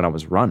 specifically when I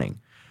was running,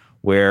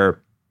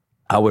 where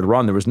I would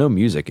run. There was no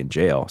music in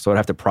jail. So I'd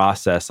have to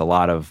process a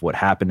lot of what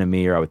happened to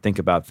me, or I would think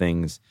about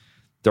things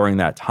during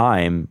that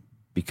time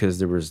because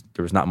there was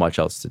not much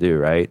else to do,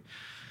 right?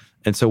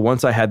 And so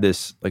once I had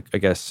this, like, I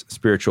guess,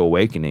 spiritual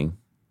awakening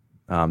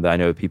that I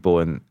know people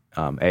in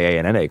AA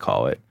and NA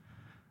call it,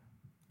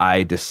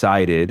 I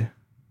decided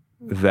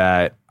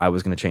that I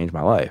was going to change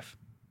my life.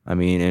 I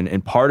mean,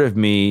 and part of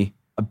me,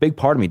 a big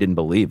part of me didn't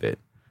believe it,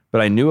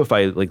 but I knew if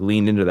I like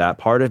leaned into that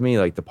part of me,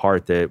 like the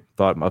part that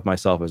thought of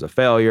myself as a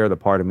failure, the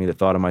part of me that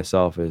thought of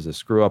myself as a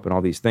screw up and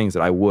all these things,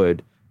 that I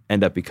would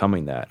end up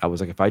becoming that. I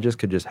was like, if I just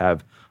could just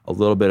have a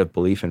little bit of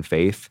belief and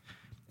faith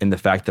in the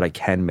fact that I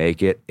can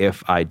make it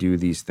if I do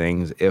these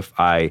things, if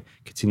I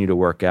continue to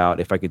work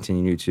out, if I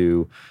continue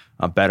to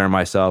better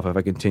myself, if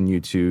I continue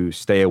to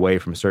stay away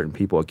from certain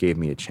people, it gave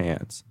me a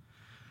chance.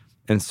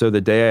 And so the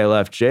day I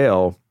left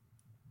jail,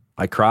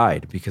 I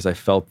cried because I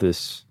felt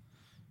this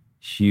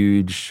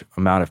huge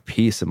amount of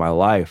peace in my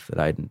life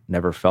that I'd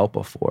never felt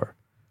before.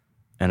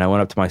 And I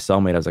went up to my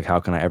cellmate. I was like, how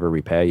can I ever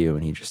repay you?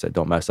 And he just said,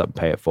 don't mess up and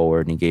pay it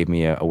forward. And he gave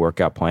me a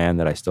workout plan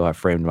that I still have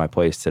framed in my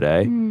place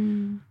today.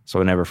 So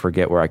I never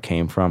forget where I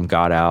came from,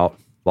 got out,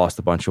 lost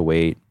a bunch of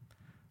weight,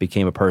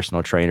 became a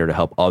personal trainer to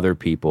help other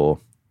people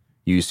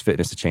use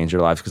fitness to change their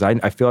lives. Because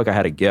I feel like I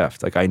had a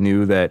gift. Like, I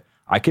knew that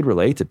I could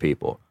relate to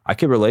people. I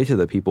could relate to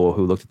the people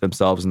who looked at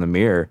themselves in the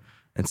mirror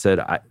and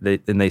said,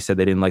 they said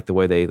they didn't like the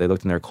way they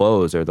looked in their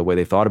clothes or the way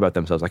they thought about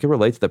themselves. I could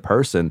relate to the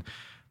person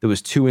that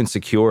was too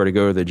insecure to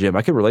go to the gym.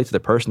 I could relate to the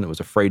person that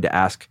was afraid to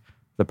ask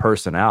the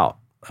person out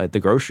at the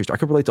grocery store. I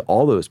could relate to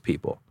all those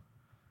people.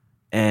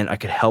 And I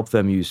could help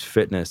them use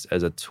fitness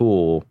as a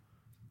tool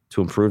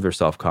to improve their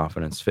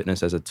self-confidence,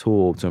 fitness as a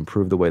tool to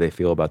improve the way they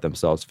feel about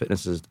themselves,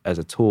 fitness as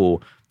a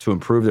tool to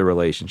improve their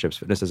relationships,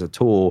 fitness as a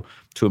tool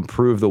to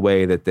improve the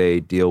way that they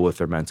deal with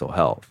their mental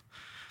health.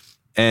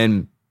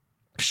 And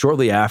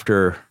shortly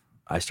after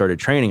I started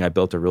training, I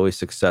built a really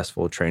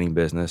successful training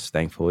business,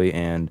 thankfully,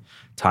 and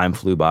time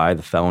flew by.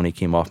 The felony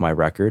came off my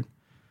record.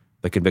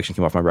 The conviction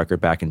came off my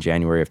record back in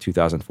January of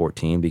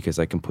 2014 because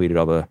I completed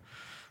all the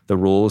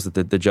rules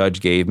that the judge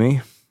gave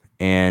me.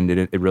 And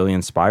it really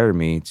inspired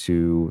me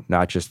to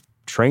not just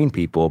train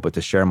people, but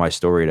to share my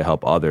story to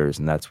help others.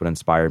 And that's what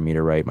inspired me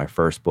to write my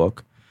first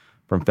book,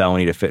 From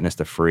Felony to Fitness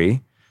to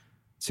Free,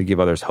 to give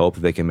others hope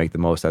that they can make the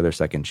most out of their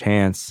second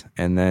chance.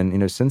 And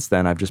then, since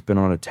then, I've just been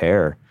on a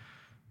tear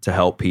to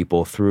help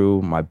people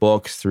through my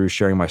books, through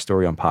sharing my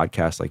story on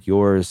podcasts like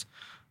yours,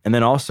 and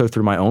then also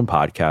through my own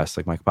podcast.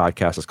 Like, my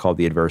podcast is called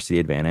The Adversity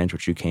Advantage,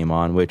 which you came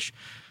on, which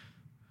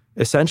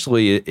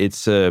essentially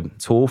it's a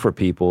tool for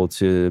people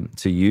to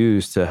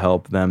use to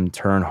help them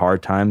turn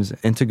hard times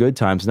into good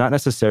times. Not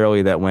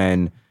necessarily that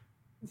when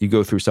you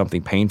go through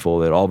something painful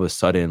that all of a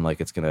sudden,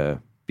 like, it's going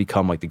to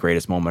become like the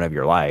greatest moment of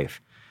your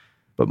life,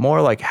 but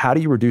more like, how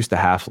do you reduce the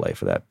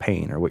half-life of that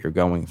pain or what you're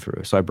going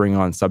through? So I bring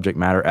on subject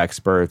matter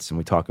experts, and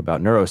we talk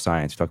about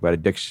neuroscience, we talk about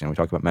addiction, we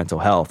talk about mental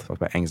health, we talk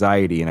about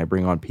anxiety, and I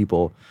bring on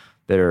people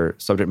that are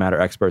subject matter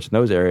experts in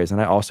those areas.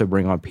 And I also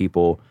bring on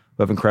people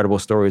who have incredible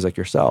stories like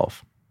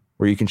yourself,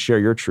 where you can share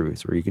your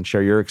truth, where you can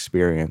share your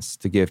experience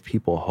to give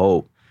people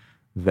hope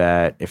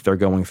that if they're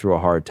going through a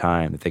hard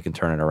time, that they can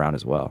turn it around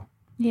as well.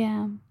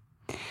 Yeah.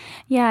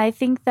 Yeah, I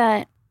think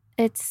that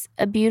it's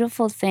a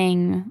beautiful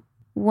thing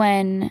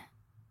when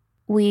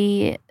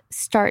we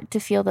start to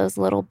feel those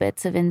little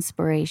bits of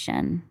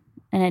inspiration,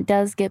 and it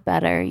does get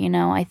better.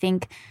 I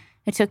think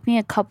it took me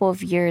a couple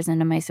of years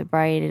into my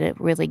sobriety to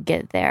really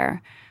get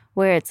there,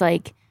 where it's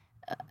like,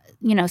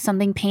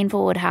 something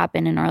painful would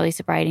happen in early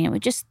sobriety and it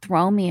would just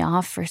throw me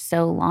off for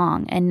so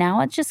long. And now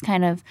it's just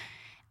kind of,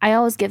 I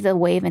always give the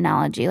wave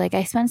analogy. Like,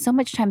 I spent so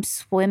much time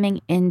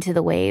swimming into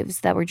the waves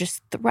that were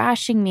just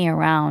thrashing me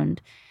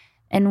around.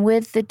 And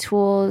with the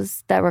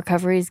tools that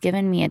recovery has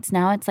given me, it's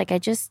like I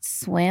just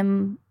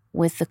swim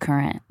with the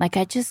current. Like,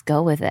 I just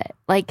go with it.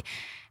 Like,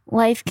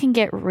 life can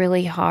get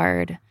really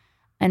hard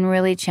and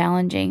really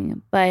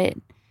challenging, but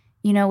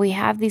we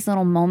have these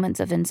little moments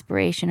of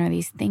inspiration or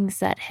these things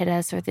that hit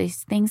us or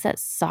these things that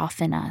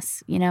soften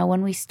us.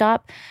 When we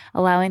stop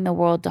allowing the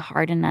world to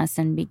harden us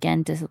and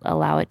begin to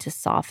allow it to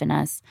soften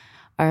us,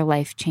 our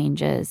life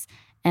changes.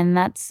 And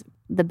that's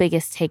the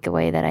biggest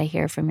takeaway that I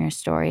hear from your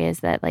story is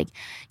that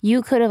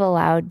you could have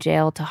allowed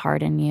jail to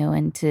harden you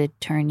and to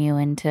turn you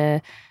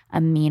into a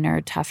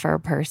meaner, tougher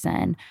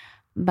person.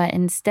 But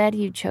instead,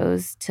 you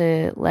chose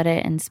to let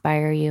it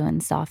inspire you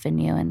and soften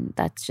you. And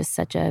that's just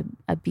such a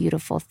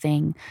beautiful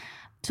thing.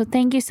 So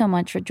thank you so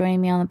much for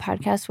joining me on the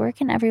podcast. Where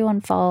can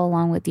everyone follow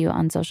along with you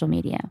on social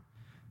media?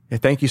 Yeah,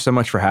 thank you so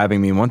much for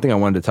having me. One thing I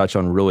wanted to touch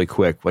on really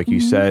quick, you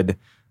said,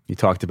 you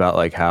talked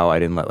about how I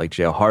didn't let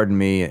jail harden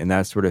me and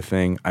that sort of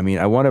thing. I mean,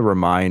 I want to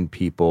remind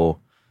people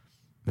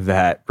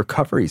that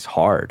recovery is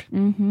hard.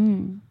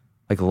 Mm-hmm.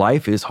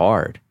 Life is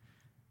hard.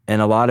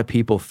 And a lot of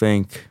people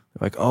think,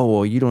 oh,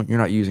 well, you're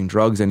not using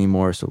drugs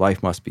anymore, so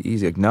life must be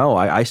easy. No,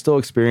 I still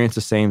experience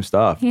the same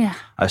stuff. Yeah.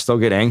 I still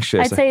get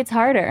anxious. I'd say it's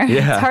harder.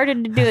 Yeah. It's harder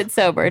to do it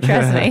sober,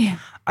 trust me.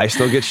 I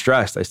still get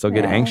stressed. I still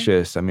get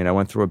anxious. I mean, I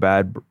went through a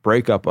bad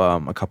breakup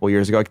a couple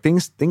years ago.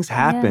 Things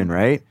happen,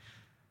 right?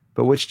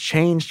 But what's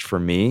changed for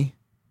me,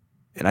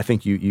 and I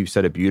think you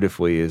said it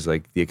beautifully, is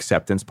the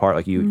acceptance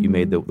part. You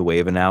made the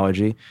wave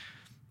analogy.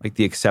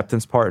 The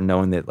acceptance part and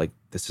knowing that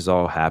this is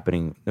all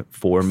happening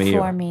for me.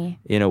 For me.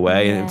 In a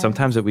way. Yeah. And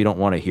sometimes that we don't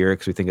want to hear it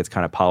because we think it's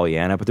kind of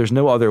Pollyanna, but there's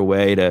no other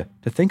way to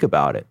think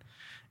about it.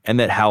 And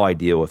that how I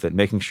deal with it,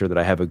 making sure that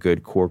I have a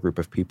good core group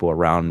of people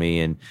around me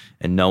and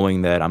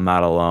knowing that I'm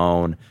not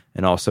alone,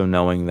 and also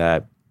knowing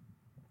that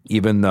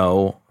even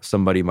though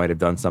somebody might have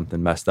done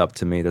something messed up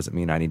to me, doesn't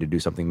mean I need to do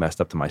something messed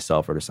up to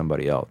myself or to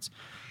somebody else.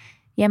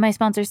 Yeah, my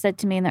sponsor said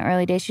to me in the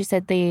early days, she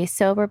said, the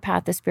sober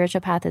path, the spiritual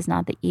path is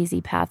not the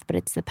easy path, but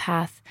it's the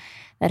path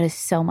that is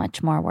so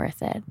much more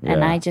worth it. Yeah.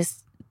 And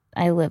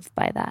I live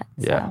by that.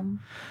 Yeah. So.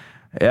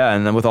 Yeah.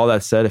 And then with all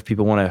that said, if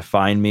people want to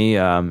find me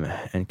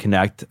and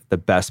connect, the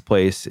best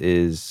place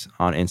is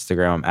on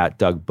Instagram at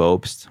Doug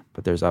Bopst.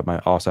 But there's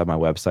also have my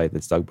website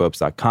that's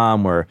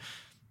DougBopst.com, where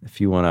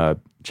if you want to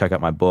check out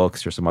my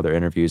books or some other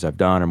interviews I've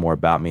done or more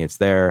about me, it's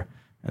there.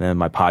 And then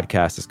my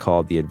podcast is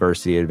called The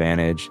Adversity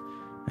Advantage,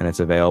 and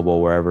it's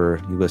available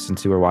wherever you listen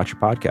to or watch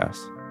your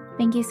podcasts.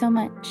 Thank you so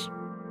much.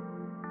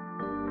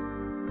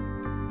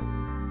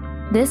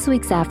 This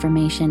week's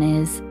affirmation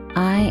is,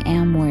 I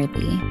am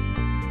worthy.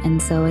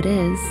 And so it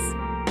is.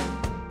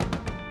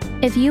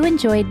 If you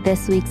enjoyed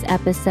this week's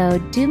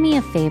episode, do me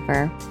a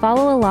favor,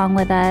 follow along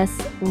with us,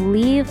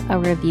 leave a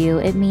review.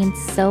 It means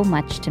so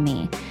much to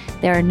me.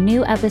 There are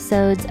new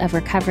episodes of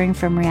Recovering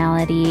from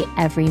Reality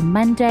every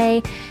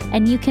Monday,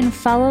 and you can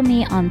follow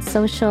me on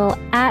social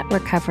at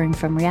Recovering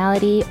from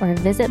Reality or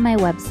visit my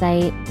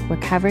website,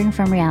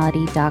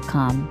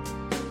 recoveringfromreality.com.